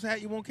my Eagles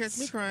hat, you won't catch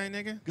me crying,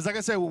 nigga. Because like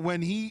I said,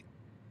 when he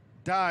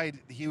died,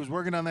 he was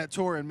working on that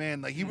tour, and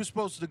man, like he was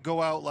supposed to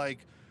go out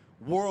like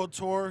world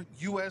tour,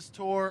 U.S.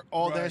 tour,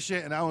 all that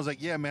shit. And I was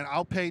like, yeah, man,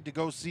 I'll pay to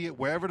go see it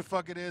wherever the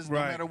fuck it is, no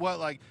matter what.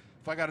 Like,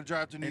 if I got to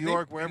drive to New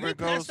York, wherever it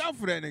goes. They passed out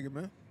for that nigga,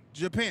 man.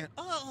 Japan.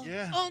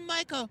 Oh,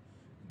 Michael.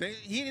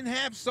 He didn't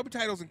have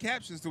subtitles and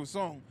captions to a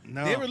song.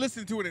 No. They were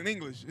listening to it in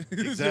English.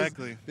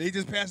 Exactly. They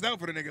just passed out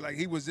for the nigga. Like,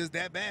 he was just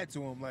that bad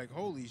to him. Like,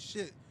 holy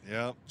shit.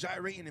 Yep.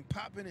 Gyrating and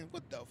popping and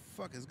what the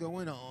fuck is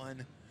going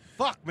on?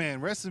 fuck,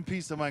 man. Rest in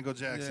peace to Michael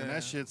Jackson. Yeah.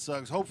 That shit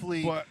sucks.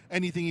 Hopefully,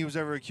 anything he was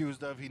ever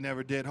accused of, he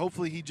never did.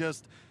 Hopefully, he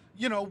just,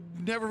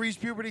 never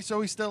reached puberty,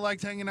 so he still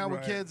liked hanging out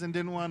with kids and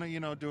didn't want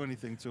to, do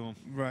anything to them.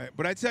 Right.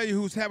 But I tell you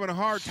who's having a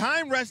hard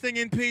time resting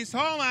in peace.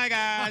 Oh, my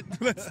God.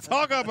 Let's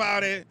talk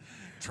about it.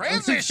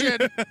 Transition.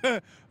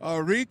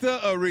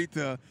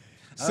 Aretha.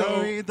 So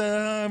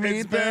Aretha.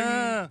 It's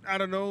been, I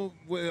don't know,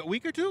 a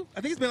week or two?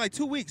 I think it's been like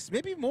 2 weeks,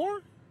 maybe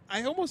more.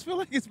 I almost feel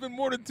like it's been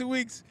more than 2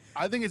 weeks.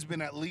 I think it's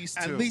been at least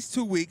 2. At least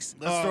 2 weeks.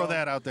 Let's throw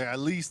that out there. At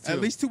least 2.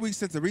 At least 2 weeks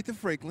since Aretha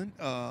Franklin,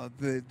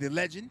 the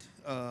legend,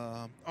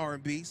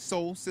 R&B,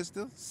 soul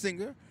sister,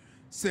 singer,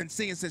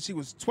 singing since she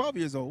was 12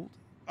 years old,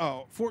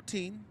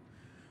 14,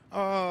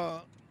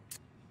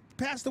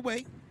 passed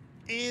away,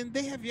 and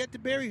they have yet to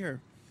bury her.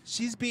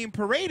 She's being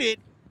paraded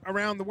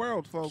around the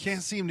world, folks.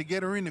 Can't seem to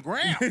get her in the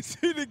ground. Can't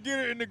seem to get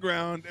her in the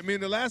ground. I mean,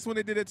 the last one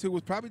they did it to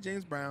was probably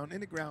James Brown in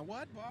the ground.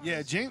 What? Boss?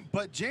 Yeah,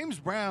 James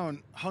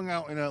Brown hung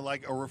out in a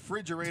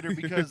refrigerator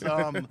because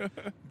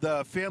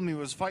the family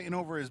was fighting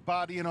over his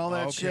body and all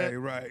that shit. Okay,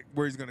 right.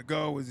 Where he's gonna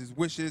go is his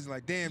wishes.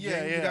 Like, damn,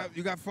 James,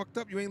 you got fucked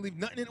up. You ain't leave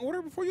nothing in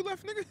order before you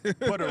left, nigga.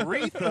 But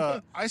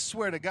Aretha, I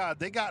swear to God,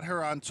 they got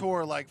her on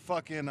tour like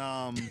fucking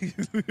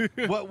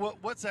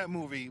what's that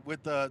movie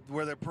with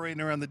where they're parading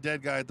around the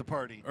dead guy at the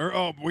party?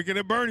 Weekend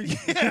at Bernie's.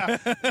 Yeah,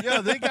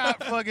 they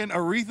got fucking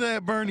Aretha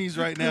at Bernie's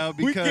right now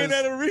because Weekend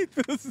at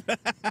Aretha's.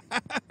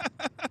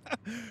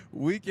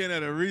 Weekend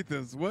at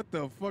Aretha's. What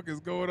the fuck is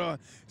going on?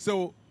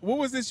 So, what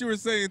was this you were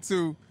saying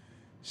too?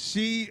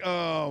 She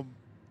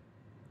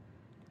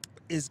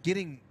is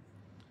getting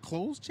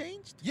clothes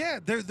changed? Yeah,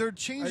 they're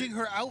changing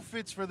her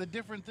outfits for the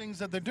different things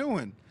that they're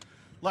doing.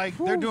 Like,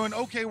 they're doing,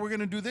 okay, we're going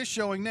to do this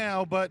showing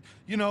now, but,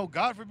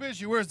 God forbid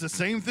she wears the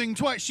same thing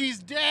twice. She's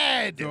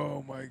dead.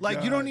 Oh, my God.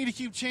 Like, you don't need to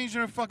keep changing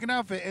her fucking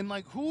outfit. And,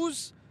 like,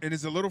 And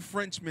there's a little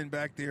Frenchman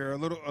back there, a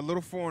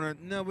little foreigner.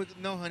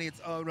 No, honey, it's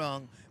all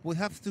wrong. We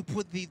have to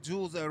put the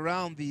jewels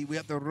around we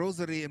have the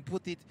rosary and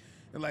put it,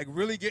 and, like,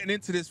 really getting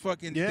into this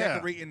fucking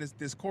decorating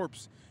this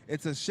corpse.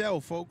 It's a shell,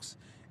 folks.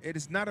 It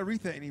is not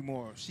Aretha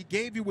anymore. She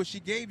gave you what she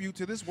gave you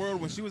to this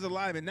world when she was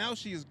alive, and now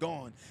she is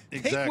gone.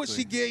 Exactly. Take what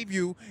she gave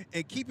you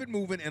and keep it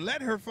moving, and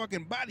let her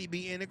fucking body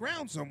be in the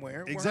ground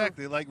somewhere.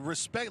 Exactly. Like,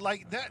 respect.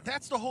 Like,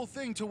 that's the whole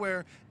thing, to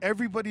where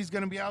everybody's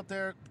going to be out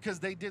there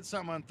because they did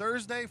something on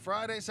Thursday,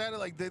 Friday, Saturday.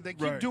 Like, they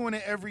keep doing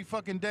it every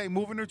fucking day,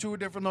 moving her to a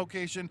different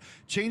location,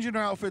 changing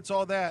her outfits,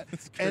 all that.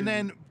 And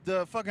then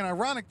the fucking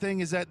ironic thing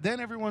is that then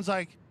everyone's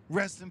like,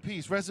 rest in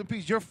peace, rest in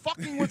peace. You're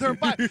fucking with her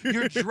body.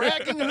 You're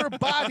dragging her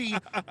body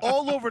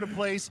all over the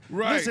place.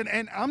 Right. Listen,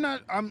 and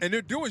and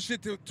they're doing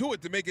shit to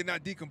it to make it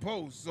not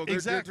decompose. So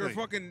they're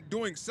fucking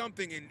doing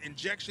something, in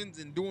injections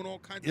and doing all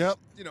kinds of,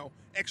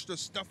 extra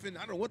stuffing.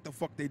 I don't know what the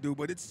fuck they do,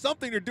 but it's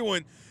something they're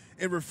doing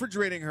and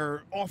refrigerating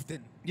her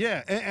often.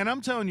 Yeah, and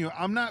I'm telling you,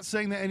 I'm not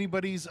saying that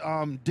anybody's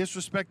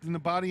disrespecting the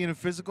body in a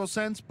physical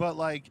sense, but,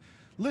 like,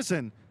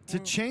 listen, to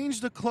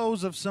change the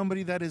clothes of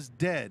somebody that is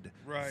dead,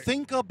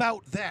 think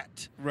about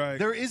that. Right.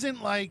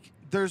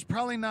 There's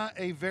probably not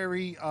a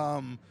very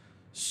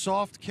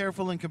soft,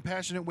 careful, and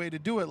compassionate way to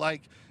do it.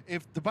 Like,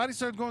 if the body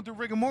starts going through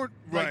rigor mortis,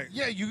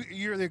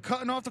 they're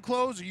cutting off the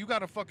clothes, or you got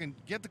to fucking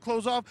get the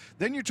clothes off.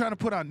 Then you're trying to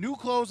put on new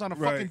clothes on a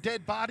fucking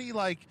dead body.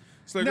 Like,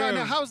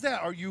 now, how's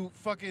that? Are you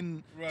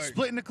fucking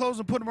splitting the clothes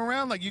and putting them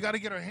around? Like, you got to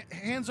get her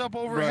hands up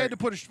over her head to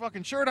put a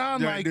fucking shirt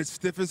on? Like, it's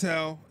stiff as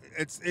hell.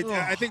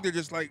 I think they're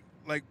just like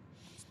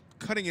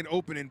cutting it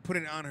open and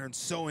putting it on her and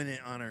sewing it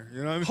on her.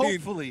 You know what I mean?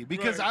 Hopefully,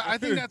 because I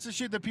think that's the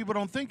shit that people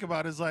don't think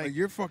about. Is like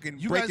you're fucking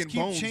you breaking guys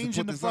keep bones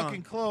changing the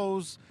fucking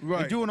clothes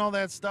and doing all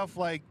that stuff.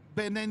 Like,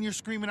 and then you're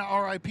screaming out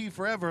R.I.P.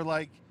 forever.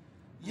 Like,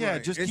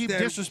 just keep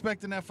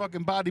disrespecting that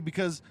fucking body,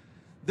 because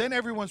then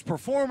everyone's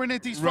performing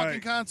at these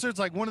fucking concerts.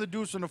 Like, one of the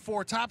dudes from the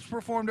Four Tops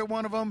performed at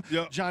one of them.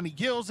 Johnny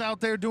Gill's out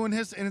there doing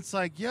his, and it's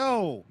like,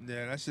 yo.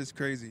 Yeah, that's just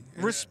crazy.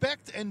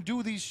 Respect and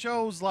do these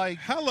shows like,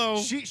 hello.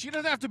 She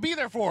doesn't have to be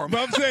there for him. But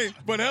I'm saying,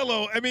 but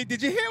hello. I mean,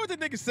 did you hear what the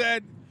nigga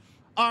said?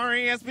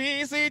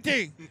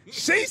 R-E-S-P-E-C-T.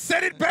 She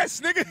said it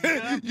best, nigga.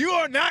 Yeah. You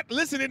are not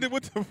listening to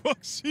what the fuck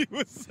she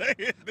was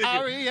saying, nigga.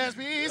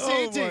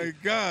 R-E-S-P-E-C-T. Oh, my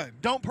God.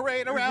 Don't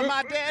parade around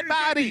my dead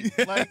body.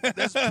 Like,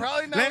 that's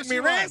probably not Let me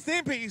rest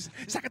in peace.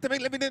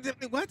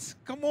 What?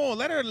 Come on.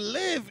 Let her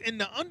live in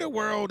the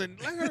underworld and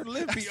let her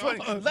live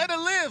beyond. Let her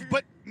live,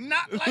 but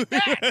not like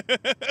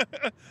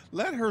that.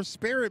 Let her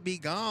spirit be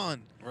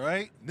gone.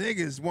 Right?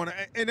 Niggas want to.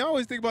 And I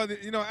always think about it.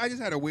 I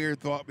just had a weird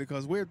thought,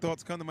 because weird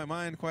thoughts come to my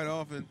mind quite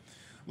often.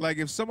 Like,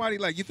 if somebody,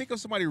 like, you think of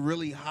somebody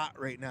really hot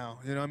right now,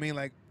 you know what I mean?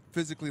 Like,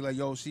 physically, like,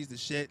 yo, she's the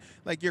shit.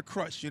 Like, your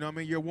crush, you know what I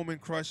mean? Your woman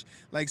crush.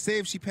 Like, say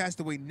if she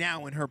passed away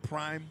now in her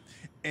prime,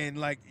 and,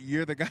 like,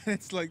 you're the guy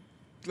that's, like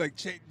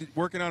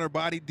working on her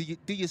body.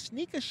 Do you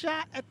sneak a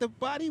shot at the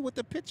body with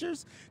the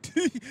pictures?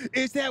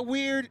 Is that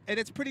weird? And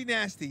it's pretty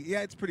nasty.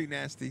 Yeah, it's pretty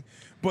nasty.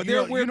 But there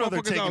are weird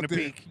motherfuckers out there.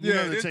 Peek.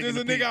 There's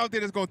a nigga out there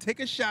that's gonna take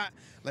a shot.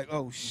 Like,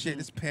 oh shit,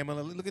 it's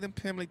Pamela. Look at them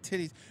Pamela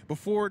titties.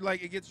 Before,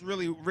 like, it gets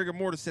really rigor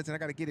mortis sets, and I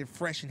gotta get it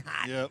fresh and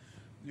hot. Yep.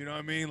 You know what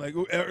I mean? Like,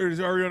 is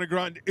Ariana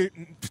Grande?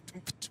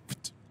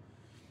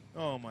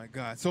 Oh my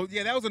God! So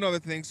yeah, that was another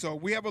thing. So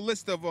we have a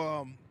list of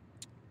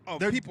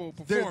people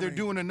performing. They're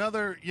doing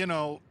another,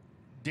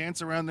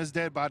 dance around this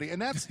dead body,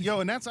 and that's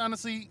and that's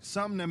honestly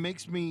something that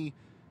makes me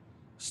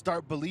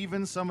start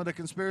believing some of the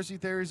conspiracy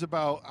theories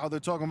about how they're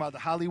talking about the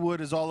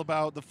Hollywood is all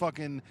about the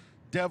fucking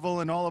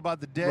devil and all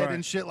about the dead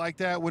and shit like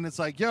that. When it's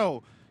like,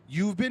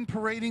 you've been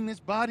parading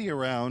this body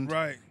around,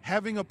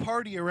 having a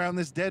party around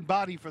this dead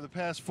body for the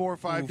past 4 or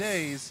 5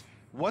 days.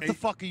 What the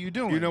fuck are you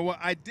doing? You know what?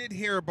 I did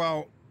hear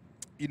about.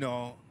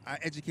 I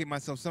educate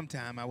myself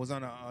sometime. I was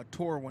on a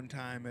tour one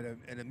time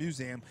at a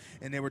museum,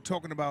 and they were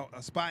talking about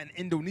a spot in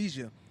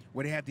Indonesia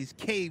where they have these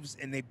caves,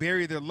 and they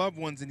bury their loved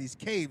ones in these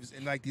caves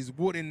in like these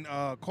wooden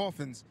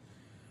coffins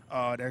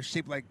that are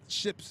shaped like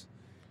ships.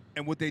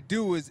 And what they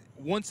do is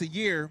once a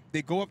year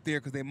they go up there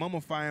because they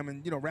mummify them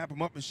and wrap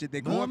them up and shit. They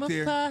go up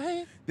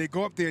there. They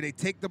go up there. They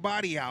take the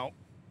body out,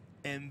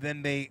 and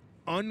then they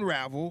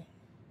unravel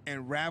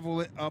and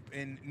ravel it up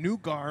in new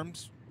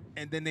garms,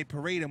 and then they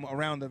parade them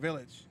around the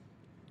village.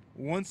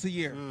 Once a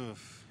year.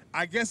 Oof.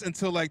 I guess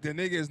until like the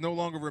nigga is no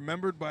longer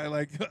remembered by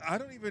like I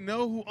don't even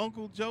know who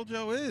Uncle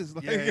JoJo is.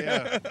 Like,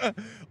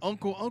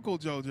 Uncle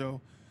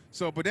JoJo.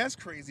 So, but that's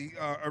crazy.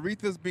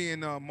 Aretha's being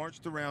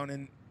marched around,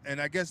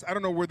 and I guess I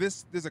don't know where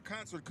there's a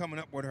concert coming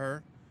up with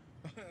her,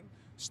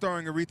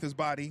 starring Aretha's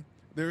body.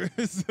 There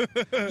is.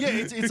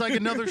 It's like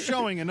another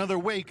showing, another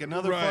wake,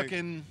 another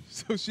fucking.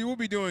 So she will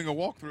be doing a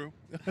walkthrough.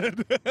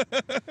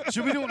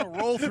 She'll be doing a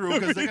roll through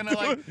because they're gonna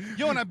like,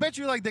 and I bet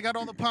you like they got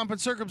all the pomp and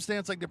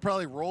circumstance, like they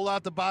probably roll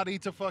out the body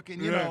to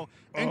fucking,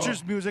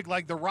 entrance music,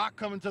 like The Rock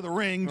coming to the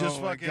ring,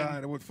 just fucking. Oh my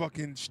God, with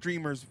fucking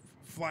streamers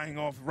flying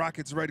off,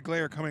 rockets, red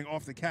glare coming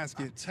off the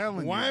casket. I'm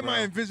telling you, why am bro.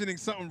 I envisioning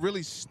something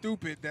really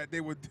stupid that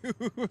they would do?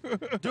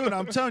 Dude,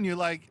 I'm telling you,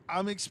 like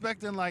I'm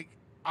expecting like.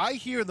 I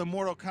hear the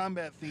Mortal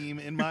Kombat theme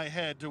in my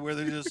head to where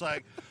they're just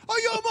like, "Are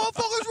you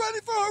motherfuckers ready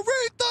for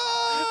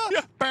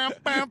Aretha?"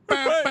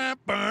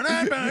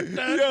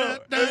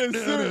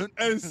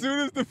 As soon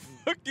as the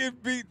fucking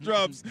beat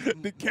drops,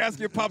 the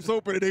casket pops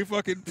open and they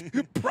fucking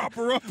prop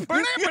her up. They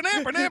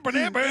fucking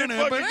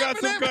got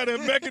some kind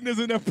of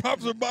mechanism that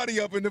props her body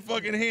up in the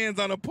fucking hands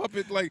on a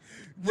puppet, like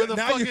with a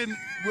fucking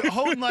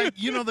holding like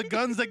the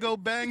guns that go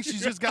bang.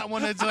 She's just got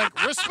one that's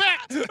like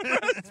respect,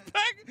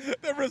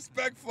 the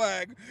respect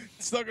flag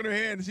stuck in her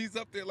hand. She's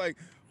up there like,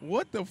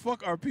 what the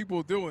fuck are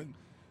people doing?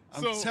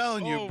 I'm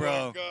telling you,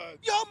 bro.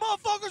 Y'all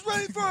motherfuckers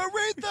ready for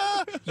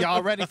Aretha?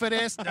 Y'all ready for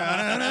this?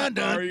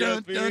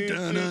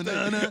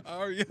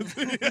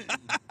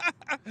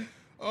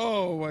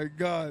 Oh my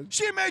God.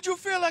 She made you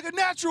feel like a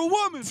natural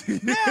woman.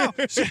 Now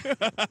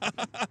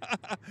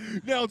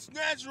it's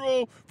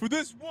natural for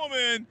this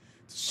woman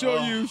to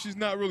show you she's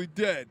not really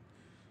dead.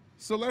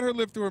 So let her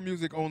live through her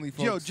music only,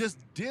 folks. Just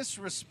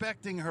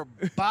disrespecting her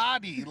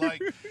body.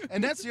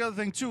 And that's the other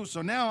thing, too.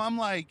 So now I'm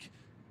like,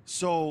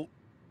 to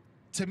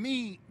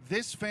me,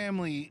 this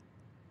family,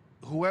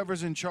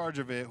 whoever's in charge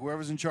of it,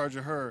 whoever's in charge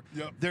of her,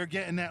 they're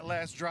getting that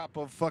last drop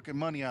of fucking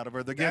money out of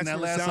her. They're getting that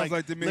last,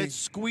 like to me. Let's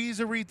squeeze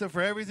Aretha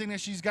for everything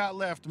that she's got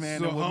left, man.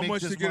 So how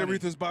much to get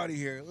Aretha's body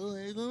here?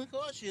 It's going to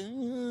cost you.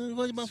 It's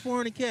going to about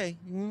 $400K.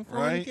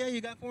 $400K?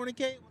 You got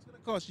 $400K? What's going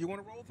to cost you? You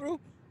want to roll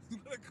through?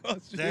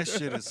 That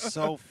shit is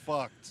so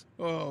fucked.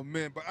 Oh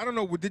man, but I don't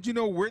know. Did you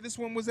know where this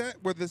one was at?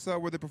 Where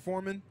they're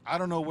performing? I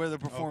don't know where the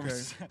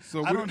performance. Okay.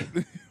 So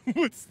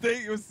what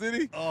state or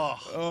city?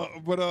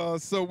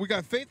 So we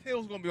got Faith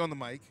Hill's gonna be on the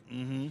mic.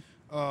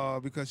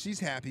 Because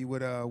she's happy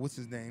with what's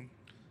his name?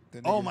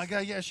 Oh my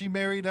God, yeah, she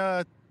married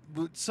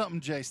something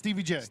J,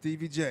 Stevie J.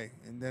 Stevie J,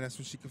 and then that's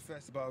when she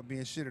confessed about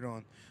being shitted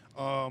on.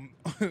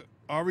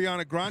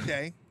 Ariana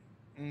Grande,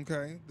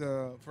 okay,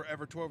 the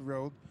Forever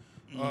 12-year-old.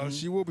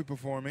 She will be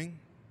performing.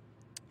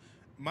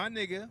 My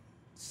nigga,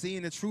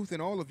 seeing the truth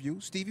in all of you,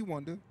 Stevie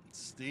Wonder.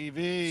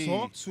 Stevie.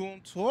 Talk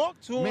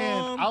to him.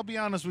 Man, I'll be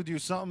honest with you.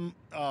 Something,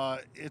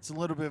 it's a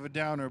little bit of a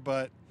downer,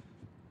 but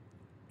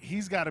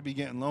he's got to be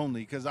getting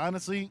lonely. Because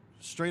honestly,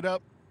 straight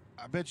up,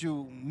 I bet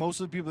you most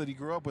of the people that he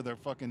grew up with are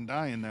fucking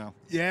dying now.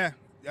 Yeah.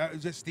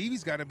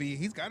 Stevie's got to be,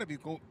 he's got to be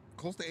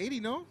close to 80,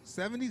 no?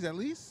 70s at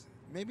least?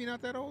 Maybe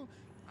not that old?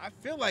 I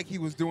feel like he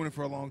was doing it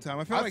for a long time.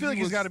 I feel like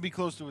he's got to be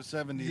close to his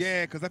 70s.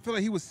 Yeah, because I feel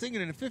like he was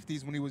singing in the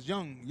 50s when he was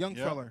young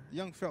feller.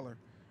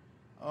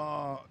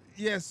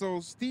 Yeah, so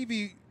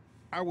Stevie,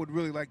 I would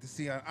really like to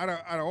see. Out of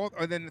all,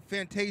 or then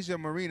Fantasia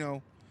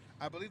Marino,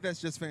 I believe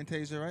that's just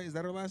Fantasia, right? Is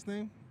that her last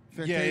name?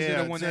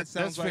 Fantasia, the one that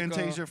sounds like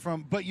Fantasia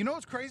from. But you know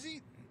what's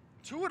crazy?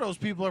 2 of those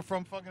people are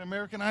from fucking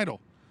American Idol.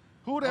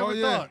 Who would ever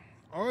thought?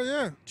 Oh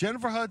yeah,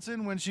 Jennifer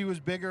Hudson when she was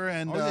bigger,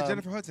 and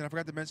Jennifer Hudson. I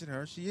forgot to mention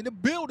her. She in the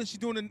building. She's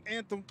doing an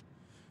anthem.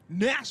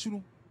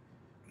 National.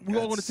 We're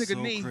all going to take a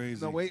knee.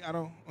 Crazy. No, wait, I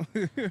don't.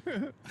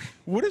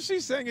 What is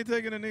she saying?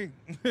 Taking a knee?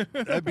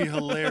 That'd be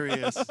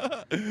hilarious.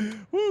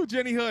 Woo,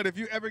 Jenny Hood, if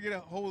you ever get a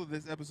hold of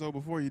this episode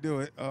before you do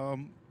it,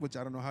 which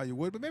I don't know how you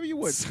would, but maybe you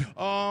would,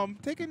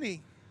 take a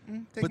knee.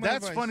 But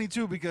that's funny,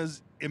 too,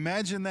 because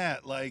imagine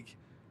that. Like,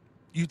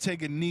 you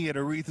take a knee at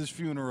Aretha's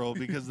funeral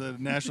because of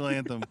the national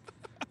anthem.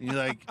 And you're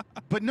like,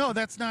 but no,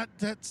 that's not.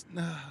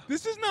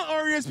 This is not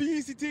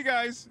R-E-S-P-E-C-T,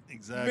 guys.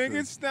 Exactly.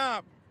 Megan,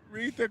 stop.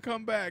 Aretha,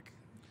 come back.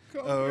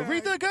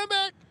 Aretha, come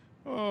back.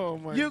 Oh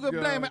my God. You can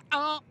blame it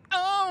all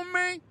on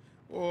me.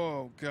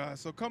 Oh God.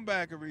 So come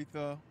back,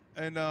 Aretha.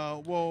 And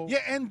well. Yeah,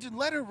 and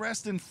let her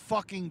rest in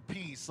fucking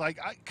peace. Like,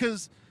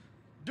 because,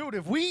 dude,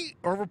 if we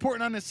are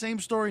reporting on the same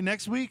story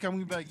next week, I'm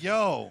gonna be like,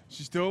 yo,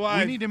 she's still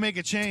alive. We need to make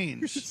a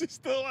change. She's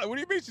still alive. What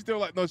do you mean she's still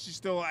alive? No, she's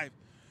still alive.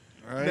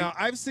 All right. Now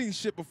I've seen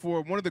shit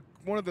before. One of the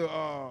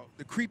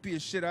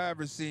creepiest shit I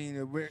ever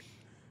seen,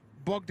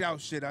 bugged out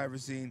shit I ever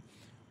seen.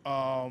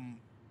 Now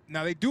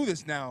they do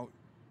this now.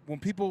 When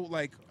people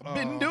like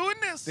been doing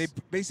this, they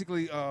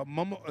basically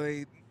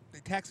they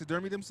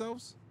taxidermy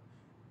themselves,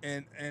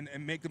 and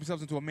make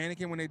themselves into a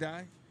mannequin when they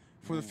die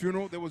for the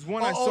funeral. There was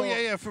one I saw. Oh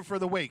yeah, for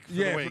the wake. For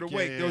the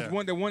wake. There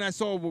was the one I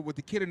saw with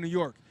the kid in New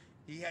York.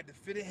 He had the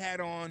fitted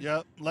hat on.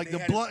 Yep, like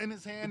the blunt in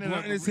his hand and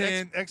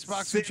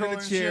Xbox controller in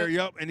the chair. And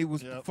yep, and he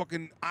was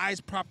fucking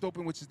eyes propped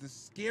open, which is the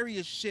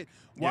scariest shit.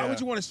 Why would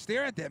you want to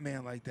stare at that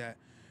man like that?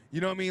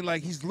 You know what I mean?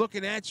 Like he's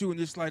looking at you and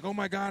just like, oh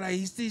my God, I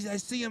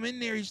see him in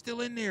there. He's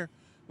still in there.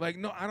 Like,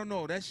 no, I don't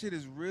know. That shit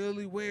is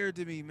really weird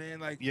to me,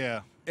 man. Like,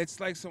 it's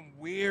like some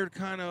weird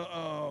kind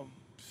of,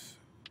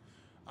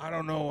 I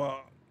don't know,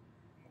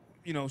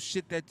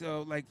 shit that,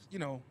 like,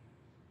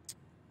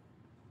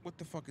 what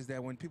the fuck is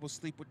that when people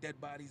sleep with dead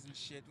bodies and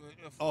shit?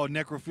 Oh,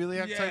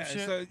 necrophiliac type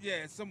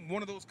shit? So,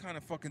 one of those kind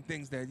of fucking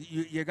things that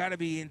you got to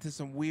be into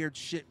some weird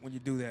shit when you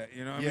do that.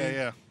 You know what I mean?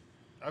 Yeah.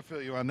 I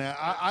feel you on that.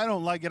 I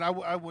don't like it.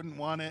 I wouldn't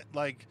want it.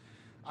 Like,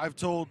 I've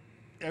told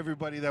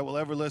everybody that will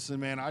ever listen,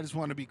 man, I just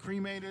want to be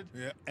cremated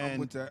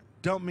and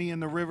dump me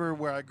in the river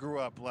where I grew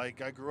up. Like,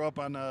 I grew up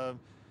on the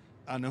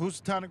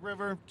Housatonic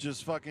River.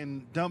 Just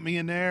fucking dump me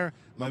in there.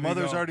 My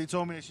mother's already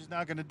told me that she's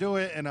not going to do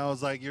it, and I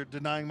was like, you're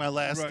denying my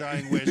last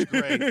dying wish.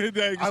 Great.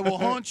 I will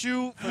haunt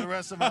you for the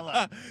rest of my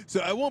life.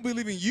 So I won't be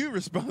leaving you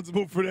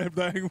responsible for that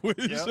dying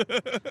wish.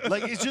 Yep.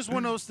 Like, it's just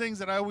one of those things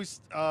that I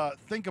always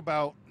think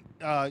about.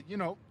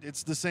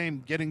 It's the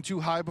same, getting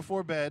too high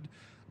before bed.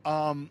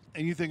 And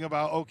you think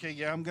about, okay,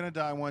 yeah, I'm going to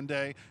die one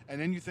day.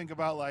 And then you think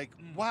about, like,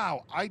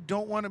 wow, I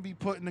don't want to be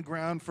put in the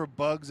ground for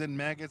bugs and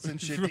maggots and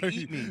shit to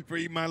eat me. For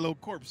eating my little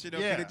corpse. Can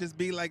it just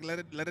be like, let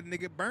a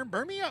nigga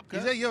burn me up? He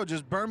said, yo,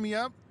 just burn me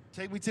up.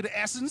 Take me to the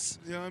essence.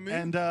 You know what I mean?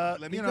 And,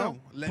 let me go.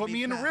 Put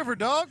me in the river,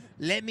 dog.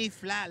 Let me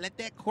fly. Let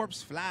that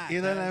corpse fly.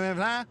 Let me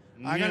fly.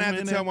 I'm going to have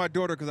to tell my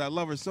daughter because I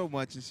love her so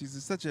much. And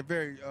she's such a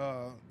very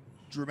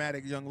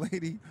dramatic young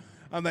lady.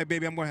 I'm like,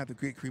 baby, I'm going to have to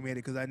get cremated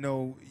because I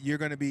know you're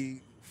going to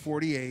be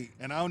 48.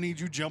 And I don't need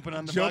you jumping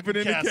on the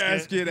the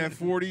casket at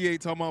 48,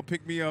 talking about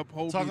pick me up,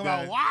 hold me,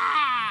 Dad.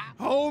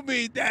 Hold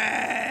me,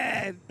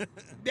 Dad.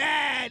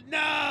 Dad,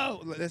 no.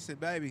 Listen,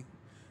 baby,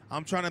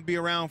 I'm trying to be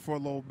around for a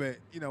little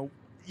bit.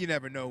 You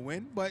never know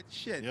when, but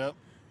shit. Yep.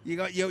 You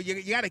got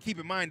to keep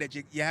in mind that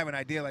you have an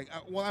idea like,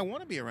 well, I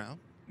want to be around.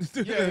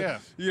 Yeah.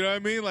 You know what I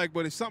mean? Like,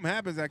 but if something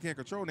happens I can't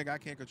control, nigga, I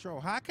can't control.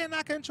 How can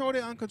I control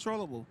the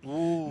uncontrollable?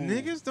 Ooh.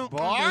 Niggas don't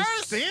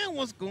understand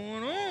what's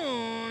going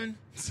on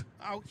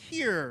out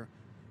here.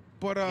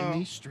 But in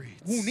these streets,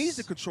 who needs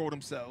to control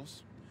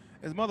themselves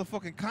is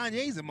motherfucking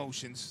Kanye's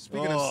emotions.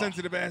 Speaking of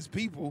sensitive ass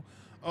people,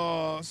 we're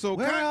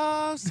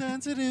all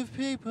sensitive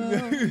people.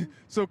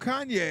 So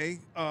Kanye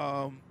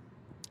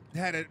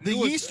had the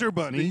Easter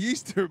Bunny. The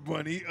Easter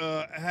Bunny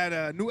had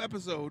a new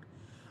episode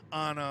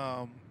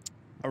on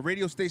a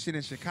radio station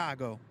in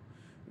Chicago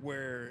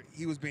where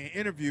he was being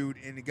interviewed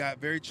and he got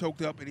very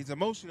choked up and he's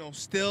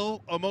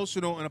still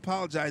emotional and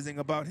apologizing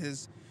about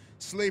his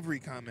slavery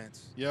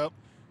comments. Yep.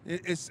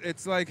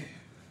 It's like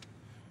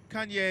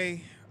Kanye,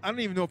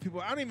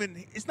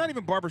 it's not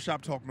even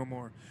barbershop talk no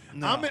more.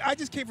 No. I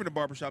just came from the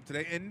barbershop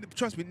today and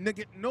trust me,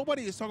 nigga,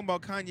 nobody is talking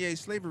about Kanye's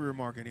slavery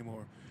remark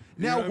anymore.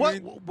 Now,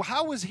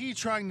 how is he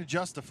trying to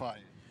justify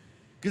it?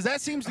 Because that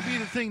seems to be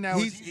the thing now.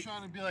 He's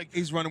trying to be like,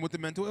 he's running with the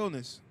mental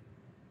illness.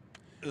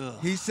 Ugh.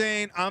 He's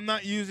saying, I'm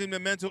not using the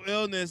mental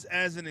illness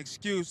as an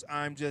excuse.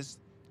 I'm just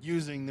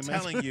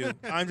telling you.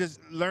 I'm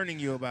just learning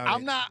you about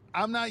it.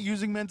 I'm not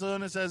using mental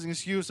illness as an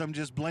excuse. I'm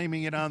just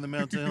blaming it on the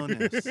mental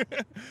illness.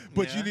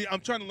 But I'm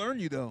trying to learn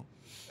you though.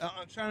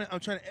 I'm trying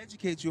to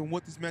educate you on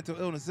what this mental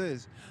illness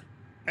is.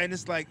 And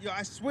it's like, yo,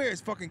 I swear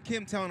it's fucking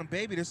Kim telling him,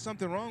 baby, there's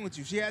something wrong with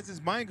you. She has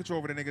this mind control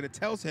over the nigga that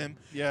tells him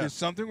there's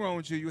something wrong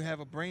with you. You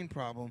have a brain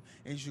problem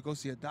and you should go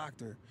see a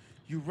doctor.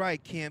 You're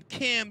right, Kim.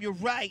 Kim, you're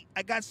right.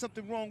 I got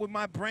something wrong with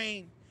my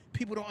brain.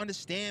 People don't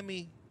understand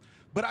me.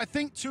 But I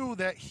think, too,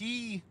 that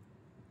he's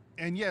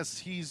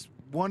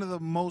one of the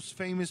most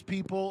famous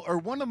people or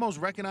one of the most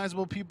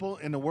recognizable people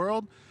in the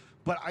world.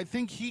 But I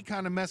think he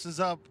kind of messes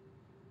up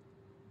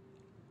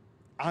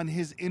on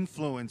his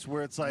influence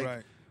where it's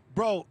like,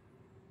 bro,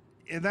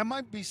 and that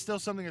might be still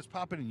something that's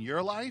popping in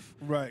your life,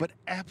 but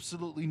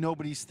absolutely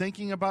nobody's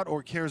thinking about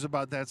or cares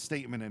about that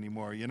statement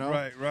anymore, you know?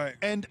 Right.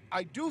 And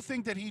I do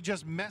think that he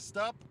just messed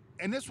up,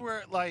 and this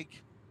where,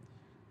 like,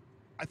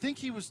 I think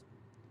he was,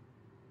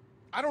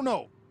 I don't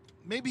know,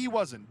 maybe he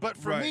wasn't, but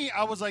for me,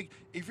 I was like,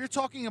 if you're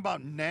talking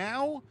about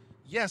now,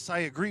 yes, I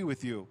agree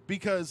with you,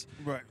 because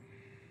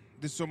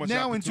there's so much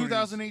now in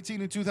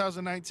 2018 and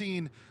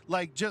 2019,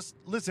 like, just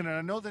listen, and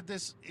I know that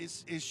this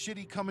is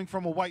shitty coming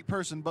from a white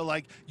person, but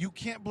like, you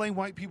can't blame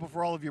white people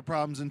for all of your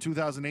problems in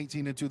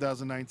 2018 and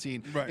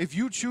 2019. Right. If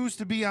you choose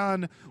to be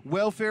on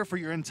welfare for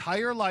your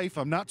entire life,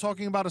 I'm not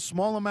talking about a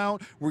small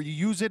amount where you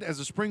use it as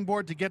a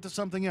springboard to get to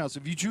something else.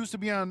 If you choose to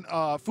be on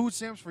food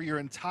stamps for your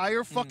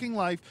entire fucking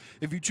life,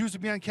 if you choose to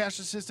be on cash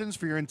assistance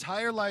for your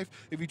entire life,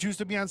 if you choose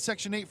to be on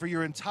Section 8 for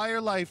your entire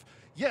life,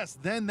 yes,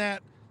 then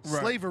that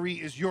slavery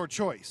is your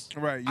choice.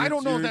 Right. I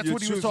don't know if that's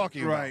what he was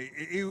talking about. Right.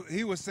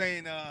 He was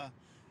saying,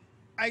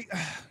 I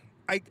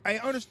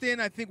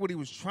understand, I think, what he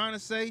was trying to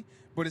say,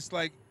 but it's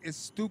like, it's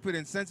stupid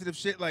and sensitive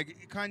shit.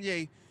 Like,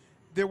 Kanye,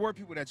 there were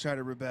people that tried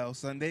to rebel,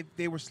 son.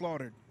 They were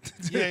slaughtered.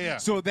 Yeah.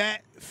 So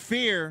that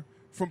fear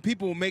from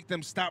people will make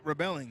them stop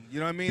rebelling. You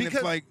know what I mean? Because,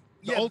 it's like,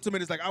 the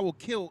ultimate is like, I will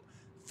kill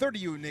 30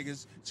 of you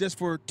niggas just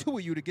for 2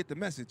 of you to get the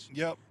message.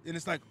 Yep. And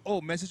it's like,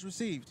 oh, message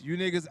received. You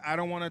niggas, I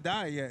don't want to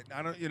die yet.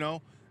 I don't, you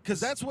know. Because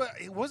that's what,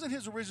 it wasn't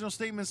his original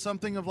statement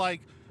something of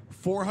like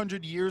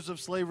 400 years of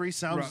slavery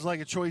sounds like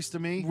a choice to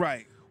me.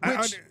 Right.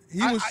 Which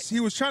he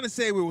was trying to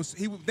say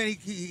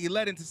he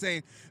led into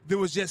saying there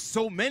was just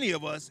so many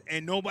of us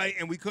and nobody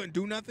and we couldn't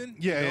do nothing.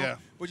 Yeah, you know? yeah.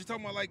 But you're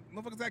talking about like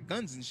motherfuckers got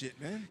guns and shit,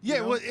 man. Yeah,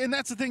 you know? well, and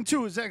that's the thing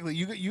too. Exactly.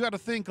 You got to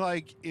think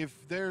like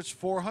if there's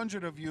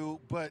 400 of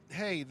you, but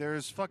hey,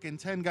 there's fucking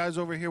 10 guys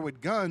over here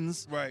with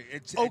guns. Right.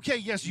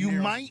 Yes, you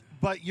might,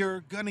 but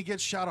you're gonna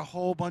get shot a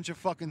whole bunch of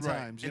fucking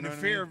times. You and know the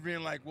what fear I mean? of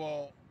being like,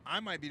 well, I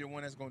might be the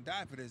one that's gonna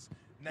die for this.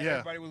 Not Yeah.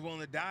 everybody was willing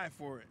to die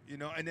for it, you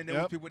know. And then there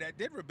was people that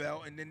did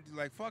rebel, and then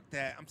like, fuck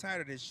that, I'm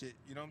tired of this shit.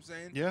 You know what I'm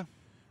saying? Yeah.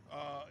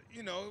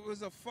 You know, it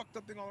was a fucked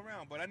up thing all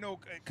around. But I know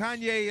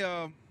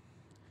Kanye,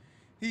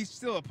 he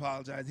still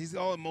apologized. He's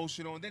all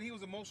emotional, and then he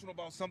was emotional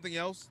about something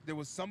else. There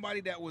was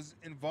somebody that was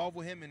involved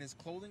with him in his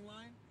clothing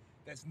line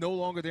that's no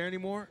longer there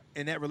anymore,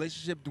 and that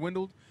relationship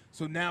dwindled.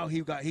 So now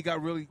he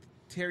got really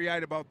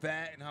teary-eyed about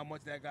that and how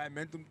much that guy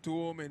meant to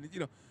him, and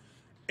you know.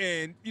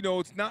 And, you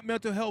know, it's not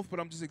mental health, but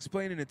I'm just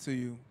explaining it to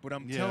you. But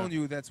I'm telling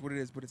you that's what it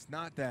is. But it's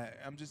not that.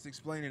 I'm just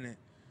explaining it.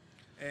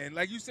 And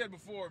like you said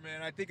before,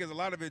 man, I think a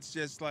lot of it's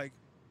just like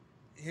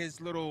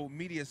his little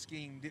media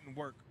scheme didn't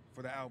work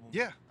for the album.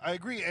 Yeah, I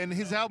agree. And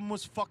his album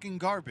was fucking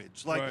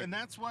garbage. Like, Right. and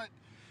that's what,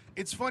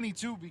 it's funny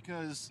too,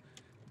 because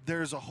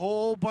there's a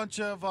whole bunch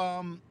of,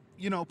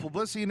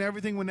 publicity and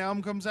everything when the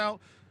album comes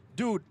out.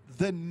 Dude,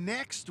 the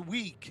next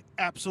week,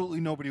 absolutely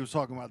nobody was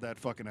talking about that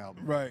fucking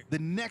album. Right. The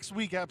next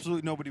week,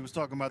 absolutely nobody was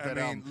talking about that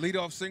album.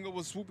 Lead-off single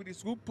was Swoopity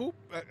Swoop Poop.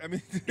 I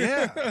mean,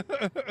 yeah.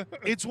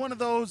 It's one of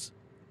those,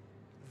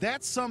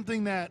 that's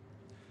something that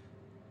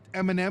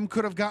Eminem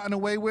could have gotten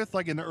away with,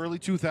 like in the early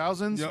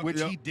 2000s,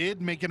 which he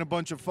did, making a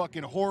bunch of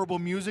fucking horrible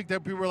music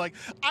that people were like,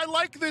 I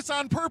like this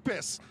on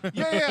purpose.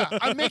 Yeah,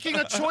 I'm making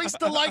a choice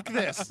to like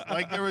this.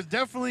 Like, there was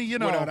definitely,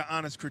 without an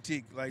honest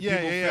critique. Like,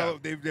 people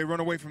they run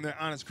away from their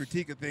honest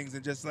critique of things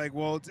and just like,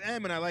 well, it's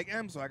M and I like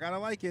M, so I gotta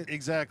like it.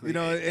 Exactly. You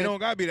know, it don't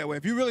gotta be that way.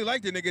 If you really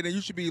like the nigga, then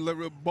you should be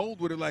real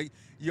bold with it. Like,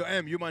 yo,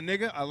 M, you're my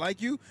nigga. I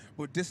like you,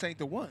 but this ain't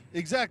the one.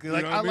 Exactly.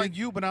 Like, I like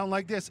you, but I don't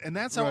like this. And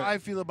that's how I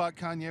feel about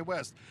Kanye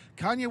West.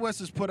 Kanye West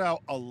has put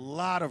out a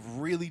lot of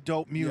really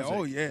dope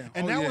music.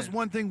 And that was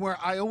one thing where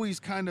I always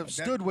kind of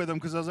stood with him,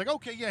 because I was like,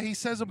 okay, yeah, he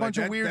says a bunch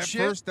of weird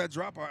shit. That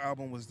Dropout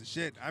album was the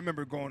shit. I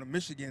remember going to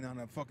Michigan on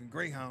a fucking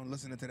Greyhound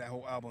listening to that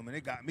whole album, and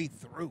it got me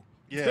through.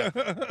 Yeah.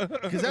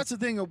 Because that's the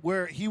thing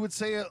where he would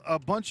say a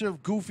bunch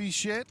of goofy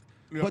shit,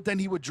 but then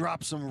he would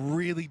drop some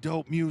really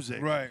dope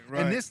music. Right.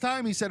 And this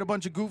time he said a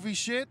bunch of goofy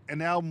shit,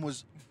 and the album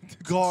was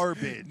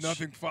garbage.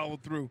 Nothing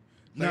followed through.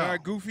 No. Like, all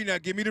right, Goofy, now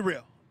give me the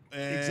real.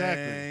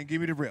 And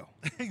give me the real.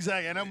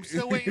 Exactly. And I'm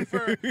still waiting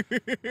for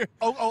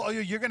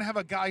you're gonna have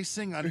a guy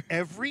sing on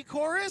every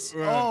chorus?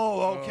 Right.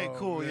 Oh, okay,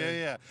 cool. Man.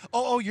 Yeah.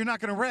 Oh, you're not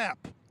gonna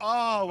rap.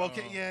 Oh,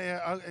 okay,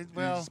 yeah.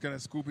 Well, you're just gonna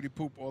scoopity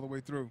poop all the way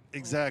through.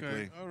 Exactly.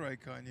 Okay. All right,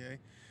 Kanye.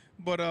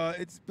 But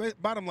it's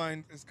bottom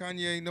line is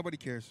Kanye, nobody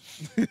cares.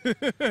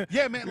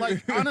 Yeah, man,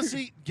 like,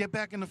 honestly, get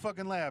back in the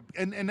fucking lab.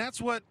 And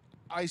that's what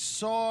I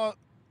saw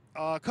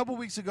a couple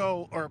weeks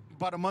ago, or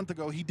about a month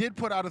ago. He did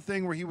put out a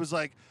thing where he was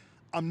like,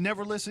 I'm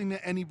never listening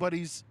to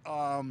anybody's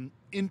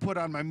input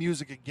on my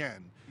music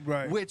again.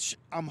 Right. Which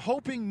I'm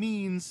hoping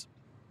means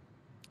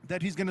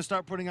that he's going to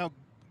start putting out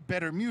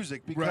better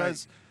music,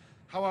 because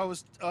how I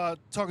was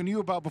talking to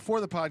you about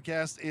before the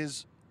podcast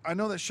is, I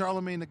know that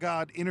Charlemagne the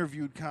God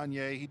interviewed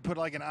Kanye. He put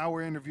like an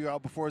hour interview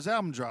out before his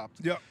album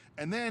dropped. Yep.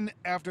 And then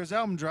after his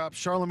album dropped,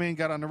 Charlemagne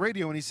got on the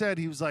radio and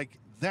he was like,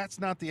 that's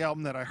not the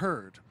album that I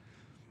heard.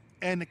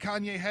 And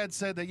Kanye had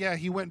said that,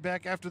 he went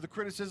back after the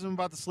criticism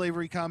about the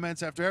slavery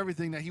comments, after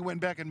everything, that he went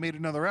back and made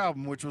another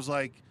album, which was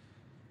like,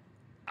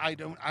 I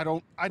don't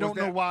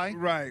know why.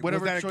 Right.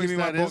 Whatever choice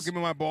that is. Give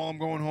me my ball. I'm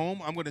going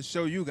home. I'm going to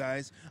show you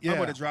guys. Yeah. I'm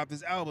going to drop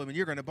this album, and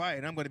you're going to buy it.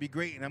 And I'm going to be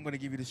great, and I'm going to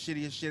give you the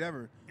shittiest shit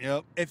ever.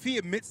 Yep. If he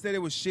admits that it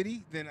was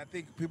shitty, then I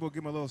think people will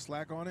give him a little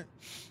slack on it.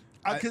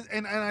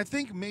 And I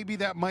think maybe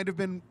that might have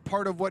been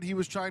part of what he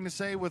was trying to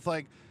say with,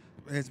 like,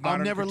 his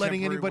I'm never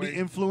letting contemporary anybody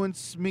way.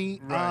 influence me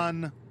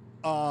on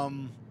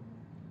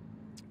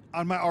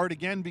on my art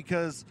again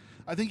because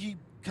I think he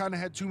kind of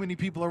had too many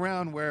people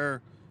around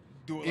where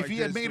if he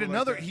had made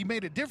another, he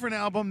made a different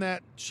album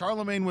that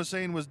Charlemagne was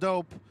saying was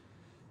dope,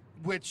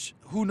 which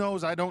who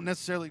knows? I don't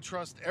necessarily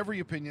trust every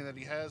opinion that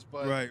he has,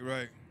 but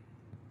right.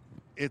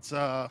 It's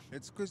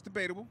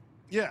debatable.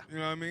 Yeah, you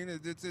know what I mean.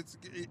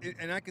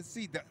 And I can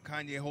see that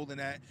Kanye holding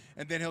that,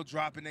 and then he'll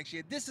drop it next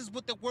year. This is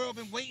what the world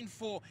been waiting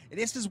for, and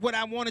this is what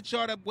I wanted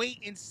y'all to wait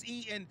and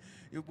see. And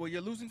well,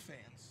 you're losing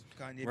fans,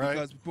 Kanye,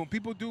 because when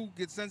people do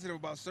get sensitive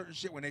about certain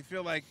shit, when they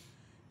feel like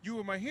you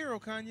were my hero,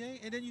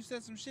 Kanye, and then you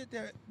said some shit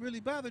that really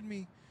bothered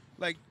me,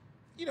 like,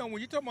 you know, when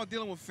you're talking about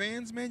dealing with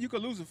fans, man, you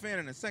could lose a fan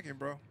in a second,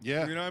 bro.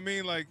 Yeah, you know what I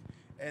mean, like,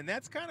 and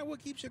that's kind of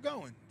what keeps you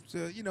going.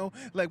 So, you know,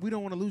 like, we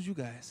don't want to lose you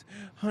guys.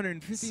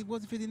 150,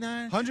 was it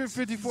 59?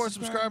 154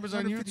 subscribers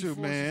on YouTube,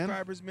 man.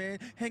 Subscribers, man.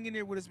 Hang in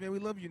there with us, man. We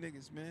love you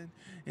niggas, man.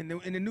 And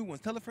the new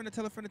ones. Tell a friend to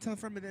tell a friend to tell a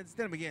friend. And then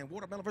them again.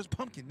 Watermelon versus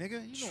pumpkin,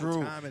 nigga. You know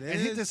what time it is.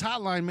 And hit this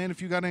hotline, man, if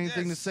you got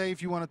anything to say,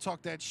 if you want to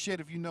talk that shit,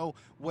 if you know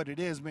what it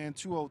is, man.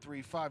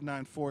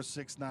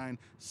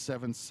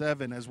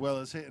 203-594-6977, as well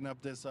as hitting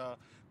up this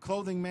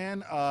clothing,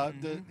 man,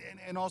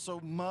 and also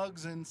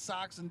mugs and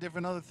socks and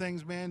different other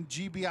things, man.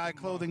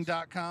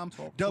 gbiclothing.com,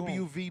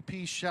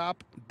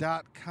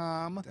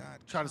 wvpshop.com.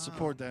 Try to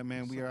support that,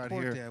 man. We are out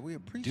here we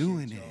appreciate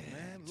doing it,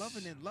 man.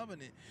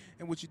 Loving it.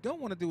 And what you don't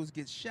want to do is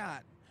get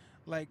shot,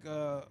 like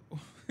the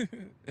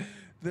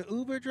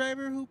Uber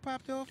driver who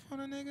popped off on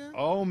a nigga.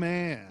 Oh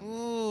man.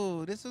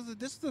 Oh, this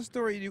is a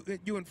story you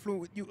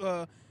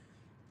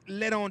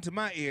led on to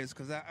my ears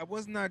because I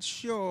was not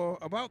sure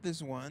about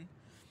this one.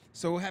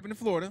 So it happened in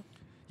Florida.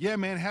 Yeah,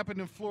 man, it happened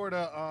in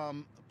Florida.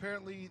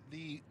 Apparently,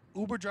 the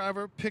Uber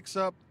driver picks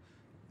up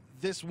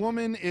this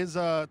woman is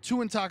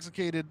too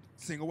intoxicated,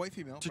 single white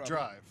female, to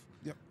drive.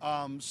 Yep.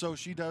 So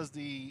she does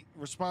the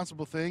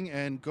responsible thing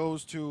and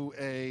goes to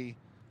a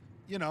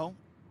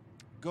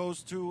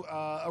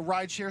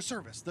rideshare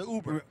service, the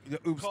Uber. The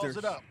Uber calls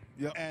it up.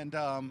 Yep. And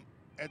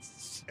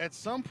at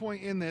some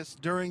point in this,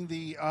 during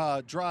the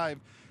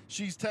drive,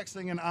 she's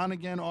texting an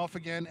on-again,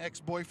 off-again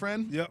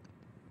ex-boyfriend. Yep.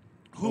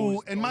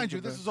 Who, and mind you,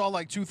 this is all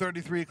like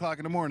 2:30, 3 o'clock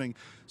in the morning.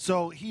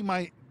 So he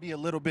might be a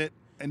little bit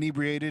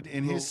inebriated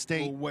in his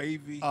state.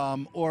 Wavy.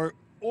 Or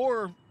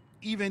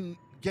even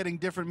getting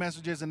different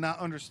messages and not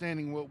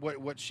understanding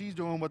what she's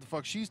doing, what the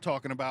fuck she's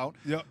talking about.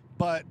 Yep.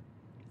 But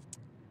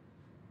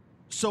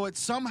so it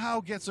somehow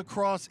gets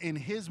across in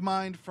his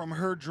mind from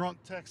her drunk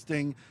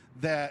texting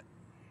that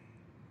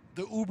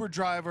the Uber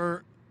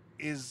driver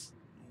is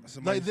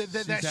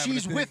that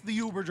she's with the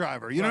Uber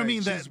driver. You know what I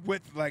mean? She's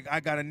with, like, I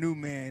got a new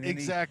man. And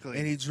exactly.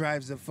 And he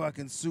drives a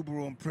fucking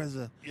Subaru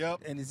Impreza.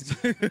 Yep. And he's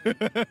in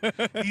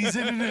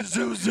an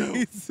Isuzu.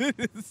 He's in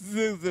an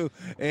Isuzu.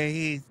 And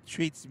he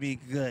treats me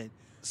good.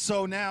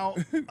 So now,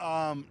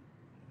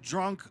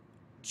 drunk,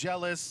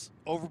 jealous,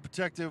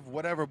 overprotective,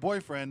 whatever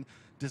boyfriend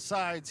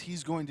decides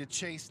he's going to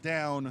chase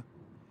down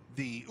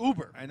the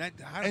Uber. And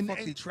how the fuck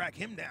did he track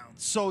him down?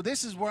 So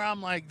this is where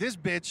I'm like, this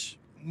bitch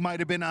might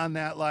have been on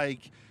that,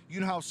 like, you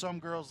know how some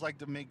girls like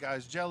to make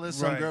guys jealous,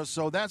 some girls.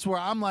 So that's where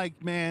I'm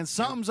like, man,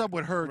 something's up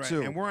with her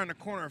too. And we're on the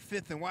corner of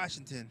 5th and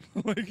Washington.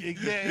 Yeah.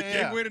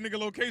 Gave away the nigga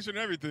location and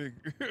everything.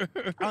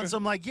 On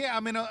some like, yeah,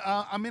 I'm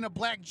in a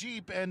black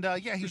Jeep, and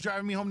yeah, he's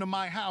driving me home to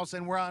my house,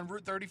 and we're on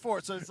Route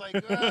 34. So it's like,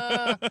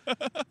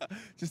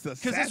 just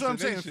because that's what I'm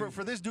saying.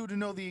 For this dude to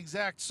know the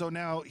exact, so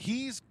now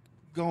he's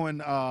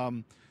going.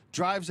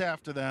 Drives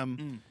after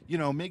them,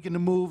 making the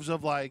moves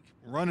of like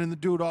running the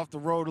dude off the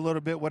road a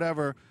little bit,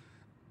 whatever.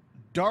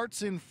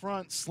 Darts in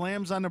front,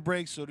 slams on the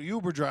brakes, so the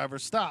Uber driver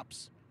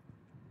stops.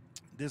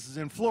 This is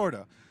in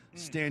Florida.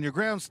 Stand your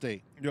ground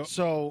state. Yep.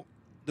 So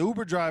the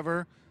Uber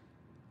driver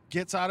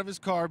gets out of his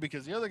car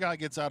because the other guy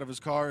gets out of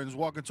his car and is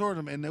walking toward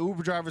him, and the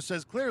Uber driver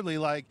says clearly,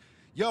 like,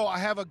 yo, I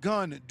have a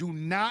gun. Do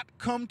not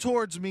come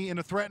towards me in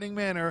a threatening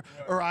manner,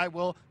 or I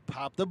will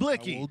pop the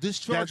blicky. I will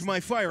discharge my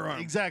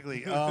firearm.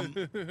 Exactly.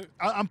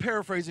 I'm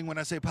paraphrasing when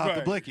I say pop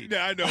the blicky.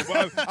 Yeah, I know.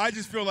 But I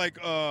just feel like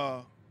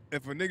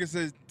if a nigga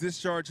says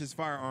discharge his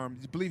firearm,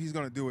 you believe he's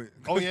going to do it.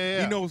 Oh,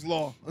 yeah. He knows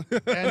law.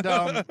 And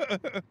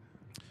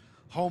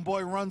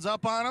homeboy runs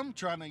up on him,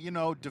 trying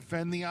to,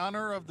 defend the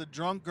honor of the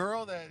drunk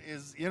girl that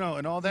is,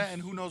 and all that,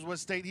 and who knows what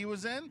state he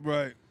was in.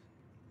 Right.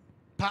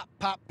 Pop,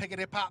 pop,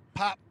 pickety, pop,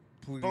 pop.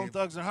 Bone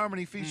Thugs and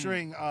Harmony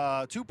featuring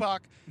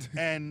Tupac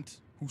and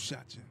who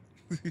shot you?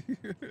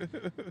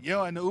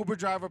 And the Uber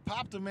driver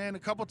popped him, man, a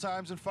couple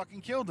times and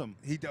fucking killed him.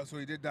 So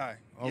he did die.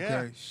 Okay.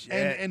 Yeah. Shit.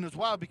 And it's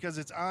wild because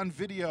it's on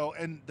video,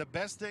 and the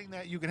best thing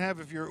that you can have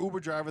if you're an Uber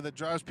driver that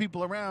drives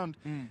people around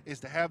is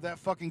to have that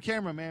fucking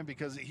camera, man,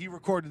 because he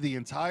recorded the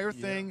entire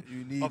thing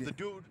of the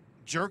dude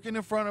jerking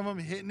in front of him,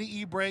 hitting the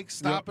e-brake,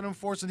 stopping him,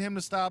 forcing him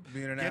to stop,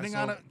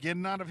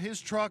 getting out of his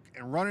truck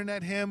and running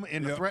at him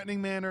in a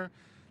threatening manner.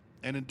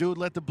 And the dude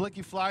let the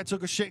blicky fly,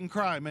 took a shit and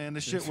cry, man. The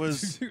shit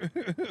was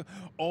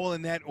all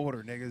in that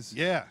order, niggas.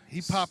 Yeah,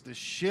 he popped the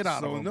shit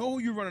out of him. So know who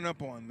you running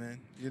up on, man.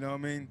 You know what I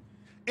mean?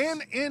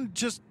 And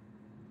just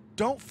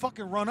don't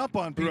fucking run up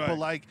on people. Right.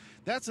 Like,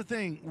 that's the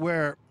thing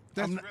where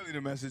That's really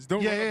the message.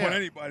 Don't run up on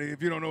anybody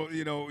if you don't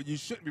know. You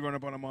shouldn't be running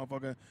up on a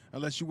motherfucker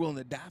unless you're willing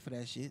to die for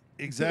that shit.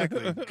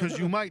 Exactly, because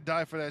you might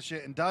die for that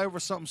shit and die over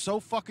something so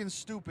fucking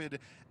stupid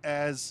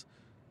as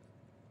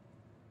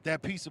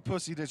that piece of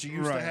pussy that you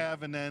used to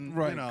have, and then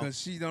because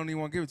she don't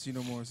even want to give it to you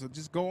no more. So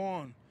just go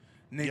on,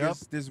 niggas. Yep.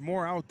 There's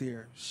more out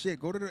there. Shit,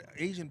 go to the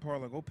Asian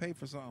parlor. Go pay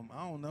for something.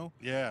 I don't know.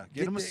 Yeah,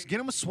 get him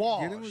a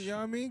swab. You know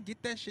what I mean?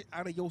 Get that shit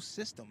out of your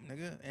system,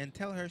 nigga, and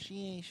tell her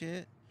she ain't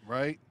shit.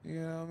 Right. You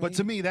know what I mean? But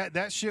to me,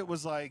 that shit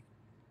was like,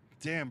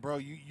 damn, bro,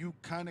 you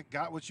kind of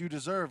got what you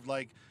deserved.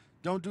 Like,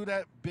 don't do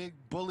that big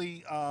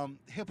bully.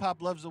 Hip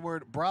hop loves the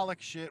word brolic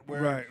shit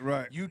where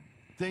you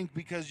think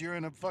because you're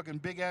in a fucking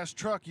big ass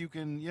truck you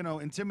can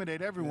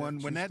intimidate everyone.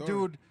 When that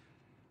dude,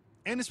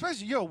 and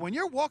especially when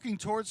you're walking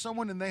towards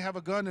someone and they have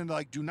a gun and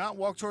like, do not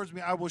walk towards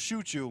me, I will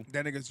shoot you.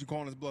 That nigga's you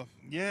calling his bluff.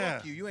 Yeah.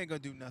 Fuck you. You ain't gonna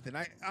do nothing.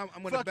 I'm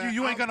gonna fuck you.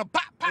 You ain't gonna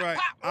pop. Right.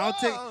 Pop. I'll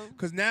take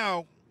because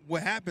now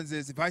what happens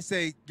is if I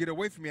say get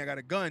away from me, I got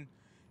a gun.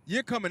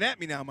 You're coming at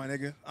me now, my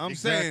nigga. I'm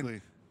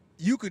saying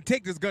you can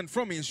take this gun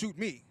from me and shoot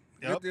me.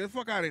 Get the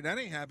fuck out of here. That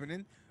ain't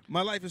happening.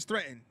 My life is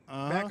threatened.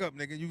 Back up,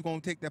 nigga. You gonna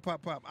take that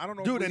pop. I don't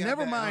know. Dude, if and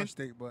never mind.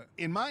 State, but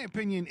in my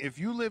opinion, if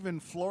you live in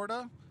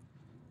Florida,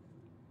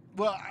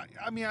 well,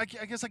 I mean, I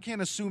guess I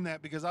can't assume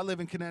that because I live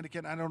in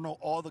Connecticut and I don't know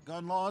all the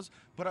gun laws.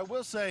 But I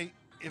will say,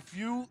 if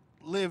you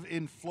live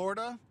in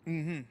Florida,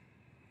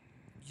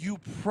 you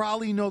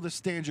probably know the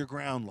stand your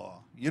ground law.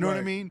 You know what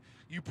I mean?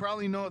 You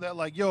probably know that,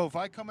 like, yo, if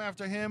I come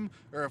after him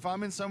or if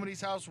I'm in somebody's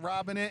house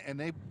robbing it and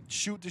they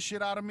shoot the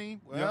shit out of me,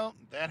 well,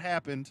 that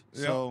happened.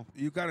 Yep. So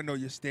you got to know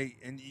your state.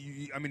 And,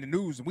 I mean, the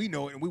news, we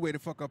know it, and we way the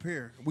fuck up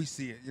here. We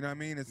see it. You know what I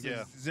mean? It's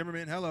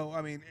Zimmerman, hello.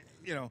 I mean,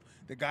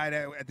 the guy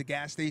that at the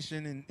gas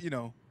station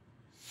and,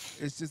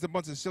 it's just a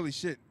bunch of silly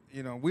shit.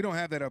 We don't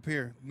have that up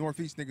here.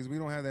 Northeast niggas, we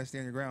don't have that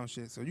stand your ground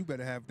shit. So you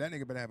better have, that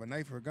nigga better have a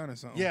knife or a gun or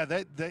something. Yeah,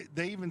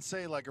 they even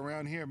say, like,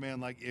 around here, man,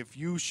 like, if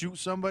you shoot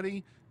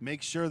somebody,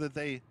 make sure that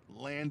they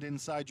land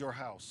inside your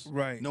house.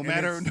 Right. No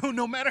matter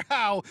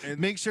how,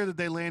 make sure that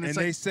they land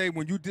inside. And they say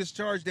when you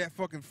discharge that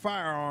fucking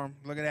firearm,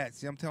 look at that.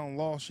 See, I'm telling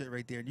law shit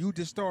right there. You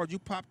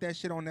pop that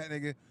shit on that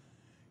nigga,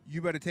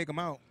 you better take him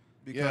out.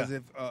 Because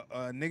if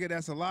a nigga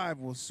that's alive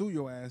will sue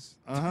your ass.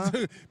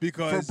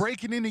 Because for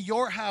breaking into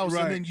your house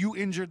and then you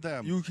injured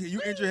them. You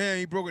injured him,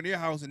 he broke into your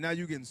house, and now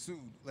you getting sued.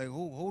 Like,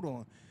 hold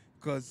on.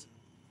 Because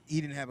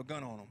he didn't have a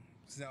gun on him.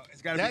 So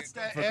it's gotta that's be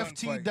that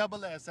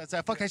FTSS. That's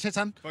that. Fuck that shit,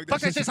 son. Fuck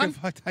that shit, son.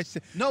 Fuck that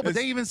shit. No, but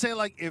they even say,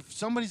 like, if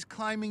somebody's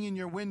climbing in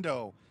your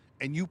window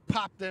and you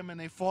pop them and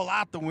they fall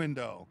out the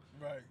window.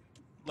 Right.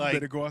 Like, you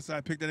better go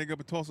outside, pick that nigga up,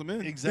 and toss him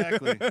in.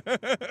 Exactly.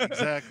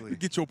 Exactly.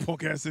 Get your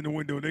punk ass in the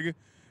window, nigga.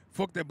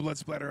 Fuck that blood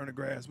splatter on the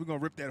grass. We're going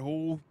to rip that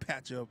whole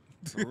patch up.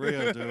 For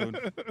real,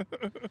 dude.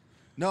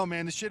 No,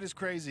 man, this shit is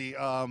crazy.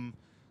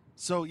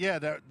 So, yeah,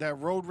 that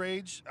road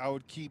rage, I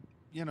would keep,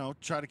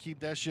 try to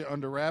keep that shit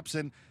under wraps.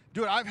 And,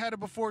 dude, I've had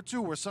it before,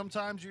 too, where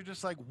sometimes you're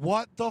just like,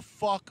 what the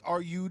fuck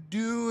are you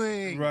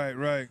doing?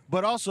 Right.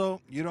 But also,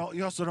 you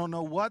also don't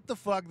know what the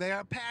fuck they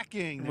are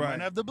packing. They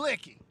might have the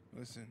blicky.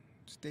 Listen,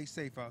 stay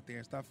safe out there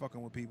and stop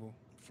fucking with people.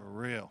 For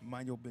real.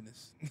 Mind your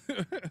business.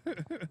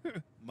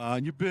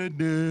 Mind your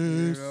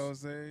business. You know what I'm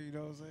saying?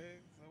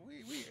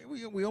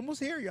 So we almost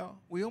here, y'all.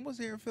 We almost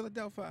here in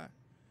Philadelphia.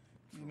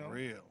 For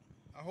real.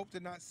 I hope to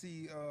not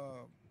see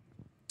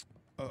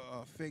a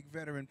fake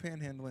veteran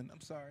panhandling.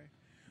 I'm sorry.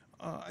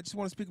 I just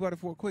want to speak about it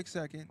for a quick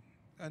second.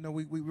 I know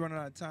we running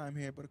out of time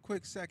here, but a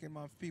quick second,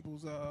 my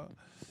peoples.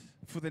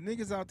 For the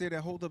niggas out there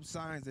that hold up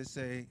signs that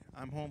say,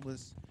 I'm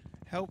homeless,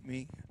 help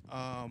me.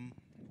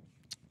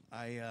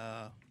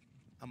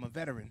 I'm a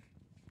veteran.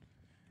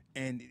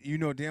 And you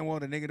know damn well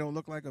the nigga don't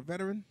look like a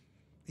veteran.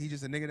 He's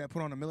just a nigga that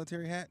put on a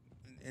military hat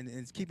and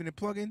is keeping it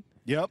plugging.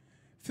 Yep.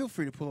 Feel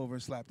free to pull over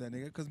and slap that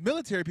nigga, because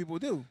military people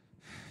do.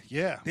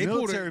 Yeah,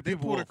 military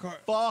people will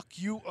fuck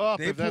you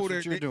up if that's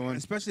what you're doing.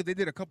 Especially if they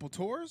did a couple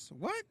tours.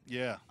 What?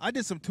 Yeah. I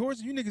did some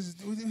tours. You niggas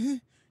is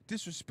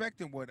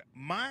disrespecting what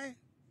my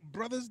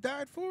brothers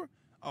died for.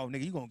 Oh,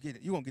 nigga, you gonna get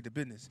it. You gonna get the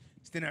business.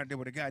 Standing out there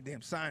with a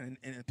goddamn sign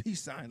and a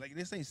peace sign. Like,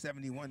 this ain't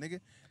 71,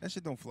 nigga. That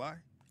shit don't fly.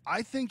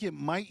 I think it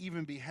might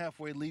even be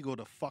halfway legal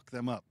to fuck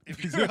them up.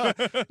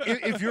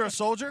 If you're a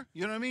soldier,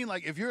 you know what I mean?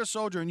 Like, if you're a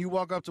soldier and you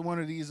walk up to one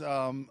of these,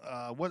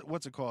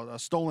 what's it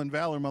called? Stolen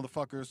valor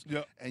motherfuckers.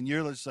 Yep. And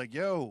you're just like,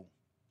 yo,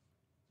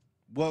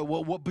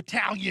 what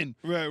battalion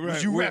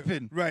was you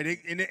repping? Right.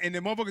 And the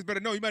motherfuckers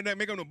better know. You might not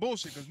make up no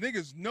bullshit, because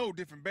niggas know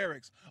different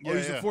barracks. Oh,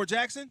 he's in Fort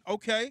Jackson?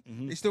 Okay.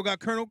 Mm-hmm. They still got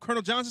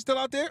Colonel Johnson still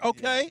out there?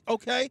 Okay. Yeah.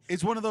 Okay.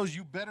 It's one of those,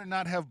 you better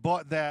not have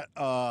bought that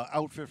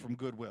outfit from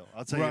Goodwill.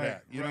 I'll tell you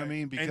that. You know what I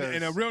mean? Because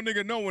and a real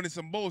nigga know when it's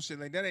some bullshit.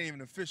 Like, that ain't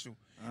even official.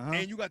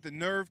 And you got the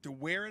nerve to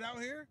wear it out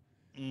here?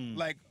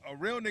 Like, a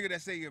real nigga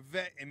that say you're a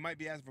vet and might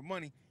be asking for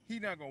money, he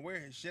not gonna wear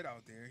his shit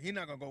out there. He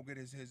not gonna go get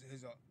his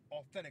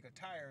authentic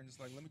attire and just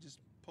like, let me just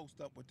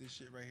post up with this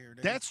shit right here.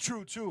 That's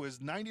true too. Is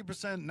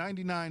 90%,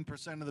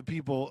 99% of the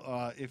people,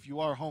 if you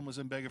are homeless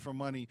and begging for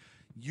money,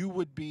 you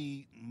would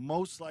be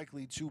most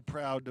likely too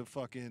proud to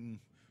fucking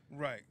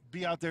Right.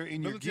 be out there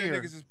in Military your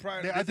gear. Niggas is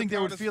proud, I think they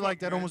would feel like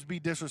that man. almost be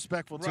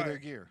disrespectful to their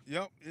gear.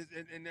 Yep.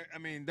 And I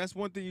mean, that's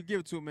one thing you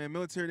give to them, man.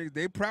 Military niggas,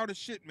 they proud as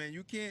shit, man.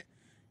 You can't.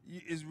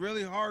 It's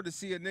really hard to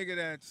see a nigga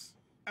that's.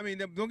 I mean,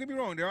 don't get me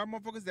wrong. There are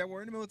motherfuckers that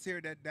were in the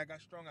military that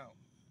got strung out.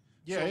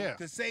 Yeah, so yeah.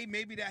 To say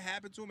maybe that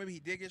happened to him, maybe he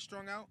did get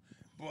strung out,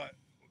 but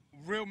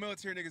real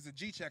military niggas a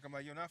G-check. I'm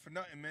like, you're not for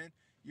nothing, man.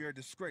 You're a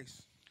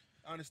disgrace.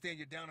 I understand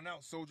you're down and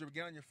out, soldier, but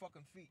get on your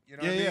fucking feet. You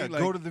know what I mean? Yeah,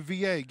 Like, go to the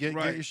VA, get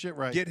your shit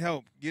right. Get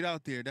help, get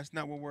out there. That's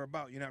not what we're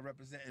about. You're not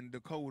representing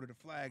the code or the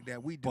flag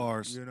that we do.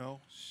 Bars. You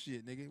know?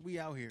 Shit, nigga, we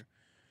out here.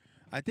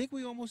 I think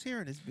we almost here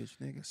in this bitch,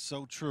 nigga.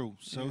 So true,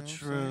 so You know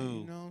true.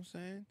 you know what I'm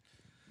saying?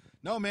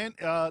 No, man,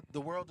 the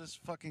world is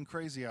fucking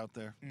crazy out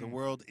there. The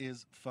world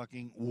is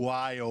fucking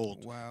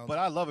wild. But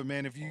I love it,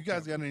 man. If you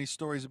guys got any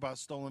stories about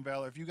stolen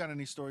valor, if you got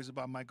any stories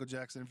about Michael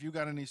Jackson, if you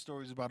got any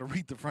stories about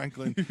Aretha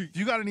Franklin, if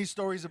you got any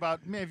stories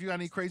about, man, if you got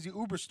any crazy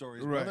Uber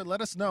stories, brother,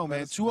 let us know,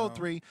 man.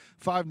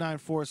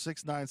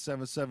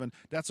 203-594-6977.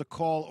 That's a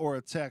call or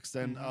a text.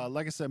 And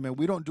like I said, man,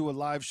 we don't do a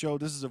live show.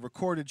 This is a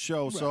recorded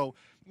show, so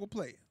we'll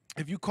play it.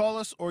 If you call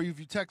us or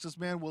if you text us,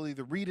 man, we'll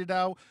either read it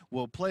out,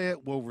 we'll play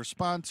it, we'll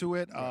respond to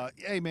it.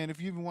 Hey, man,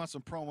 if you even want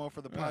some promo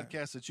for the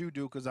podcast that you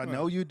do, because I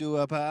know you do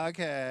a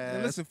podcast.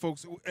 Now listen,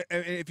 folks,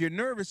 if you're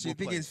nervous, you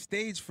think it's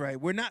stage fright,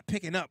 we're not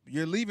picking up.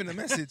 You're leaving a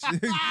message.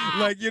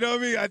 Like, you know what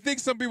I mean? I think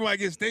some people might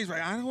get stage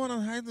fright. I don't want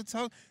to have to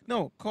talk.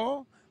 No,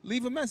 call.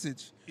 Leave a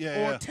message,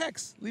 or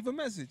text. Leave a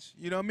message.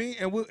 You know what I mean?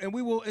 And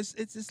we will.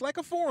 It's like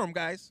a forum,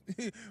 guys.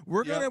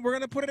 we're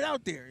gonna put it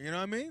out there. You know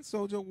what I mean?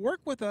 So just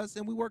work with us,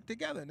 and we work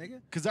together, nigga.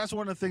 Because that's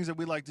one of the things that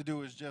we like to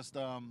do is just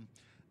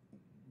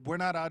we're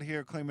not out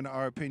here claiming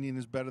our opinion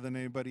is better than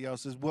anybody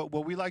else's.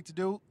 What we like to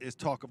do is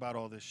talk about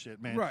all this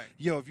shit, man. Right.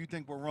 Yo, if you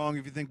think we're wrong,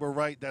 if you think we're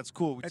right, that's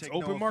cool. We That's take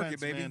open no market,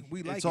 offense, baby. man.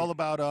 We like it's it. all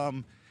about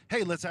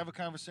hey, let's have a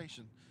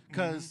conversation.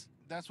 Because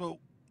that's what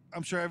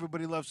I'm sure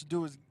everybody loves to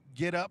do is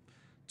get up,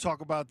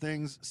 talk about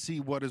things, see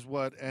what is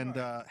what, and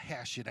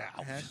hash it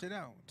out. Hash it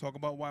out. Talk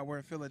about why we're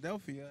in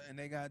Philadelphia and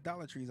they got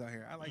Dollar Trees out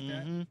here. I like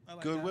that. I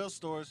like Goodwill that.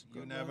 stores,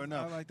 you Goodwill, never know.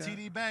 I like that.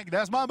 TD Bank,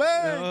 that's my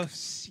bank. Oh,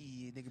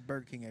 shit, nigga,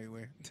 Burger King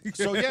everywhere.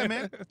 So yeah,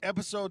 man,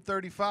 episode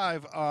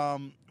 35.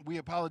 We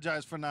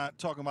apologize for not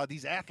talking about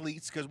these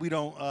athletes because we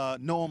don't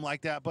know them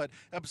like that. But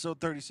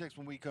episode 36,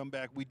 when we come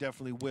back, we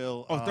definitely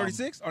will. Oh,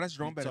 36? Oh, that's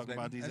Jerome Bettis, talk baby.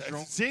 about these. That's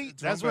Jerome, See,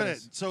 that's what it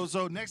is.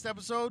 So next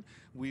episode,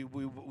 we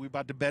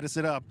about to Bettis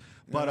it up.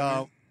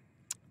 But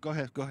go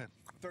ahead.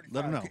 35.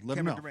 Let him know. Let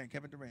him know.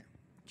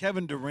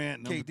 Kevin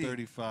Durant, number KD,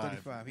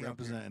 35. He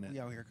representing it. We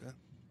out here, cuz.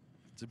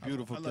 It's a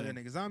beautiful I love thing.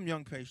 you niggas. I'm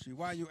Young Pastry.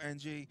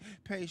 YUNG.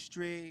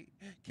 Pastry.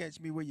 Catch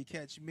me where you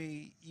catch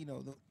me. You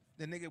know,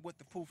 the nigga with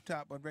the poof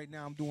top, but right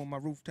now I'm doing my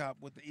rooftop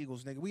with the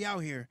Eagles, nigga. We out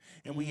here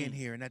and we in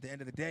here. And at the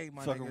end of the day,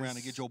 my fuck niggas, around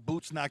and get your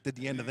boots knocked at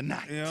the end of the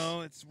night. You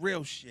know, it's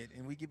real shit,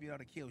 and we give you all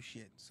the kill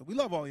shit. So we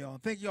love all y'all.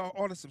 Thank y'all,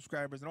 all the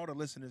subscribers and all the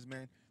listeners,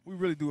 man. We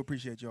really do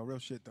appreciate y'all. Real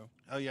shit, though.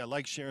 Oh, yeah.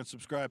 Like, share, and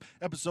subscribe.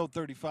 Episode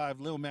 35,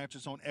 Lil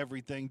Mattress on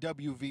everything.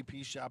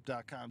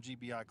 WVPshop.com,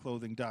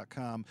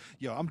 GBIclothing.com.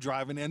 Yo, I'm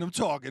driving and I'm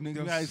talking. And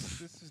you guys,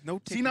 this is no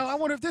tickets. See, now, I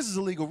wonder if this is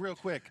illegal real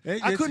quick. Hey,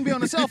 I couldn't be on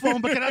the cell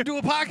phone, but can I do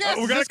a podcast?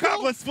 We got a cop.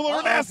 Cool? Let's floor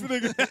and ask the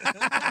nigga.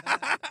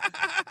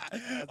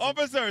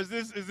 Officer, is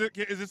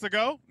this a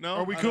go? No.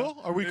 Are we cool?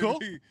 Are we cool?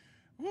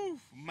 Woo,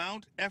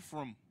 Mount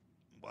Ephraim.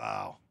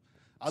 Wow.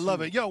 I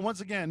love it. Yo,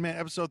 once again, man,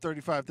 episode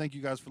 35. Thank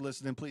you guys for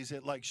listening. Please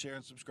hit like, share,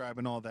 and subscribe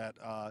and all that.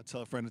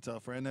 Tell a friend to tell a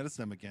friend that it's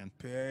them again.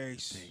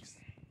 Peace.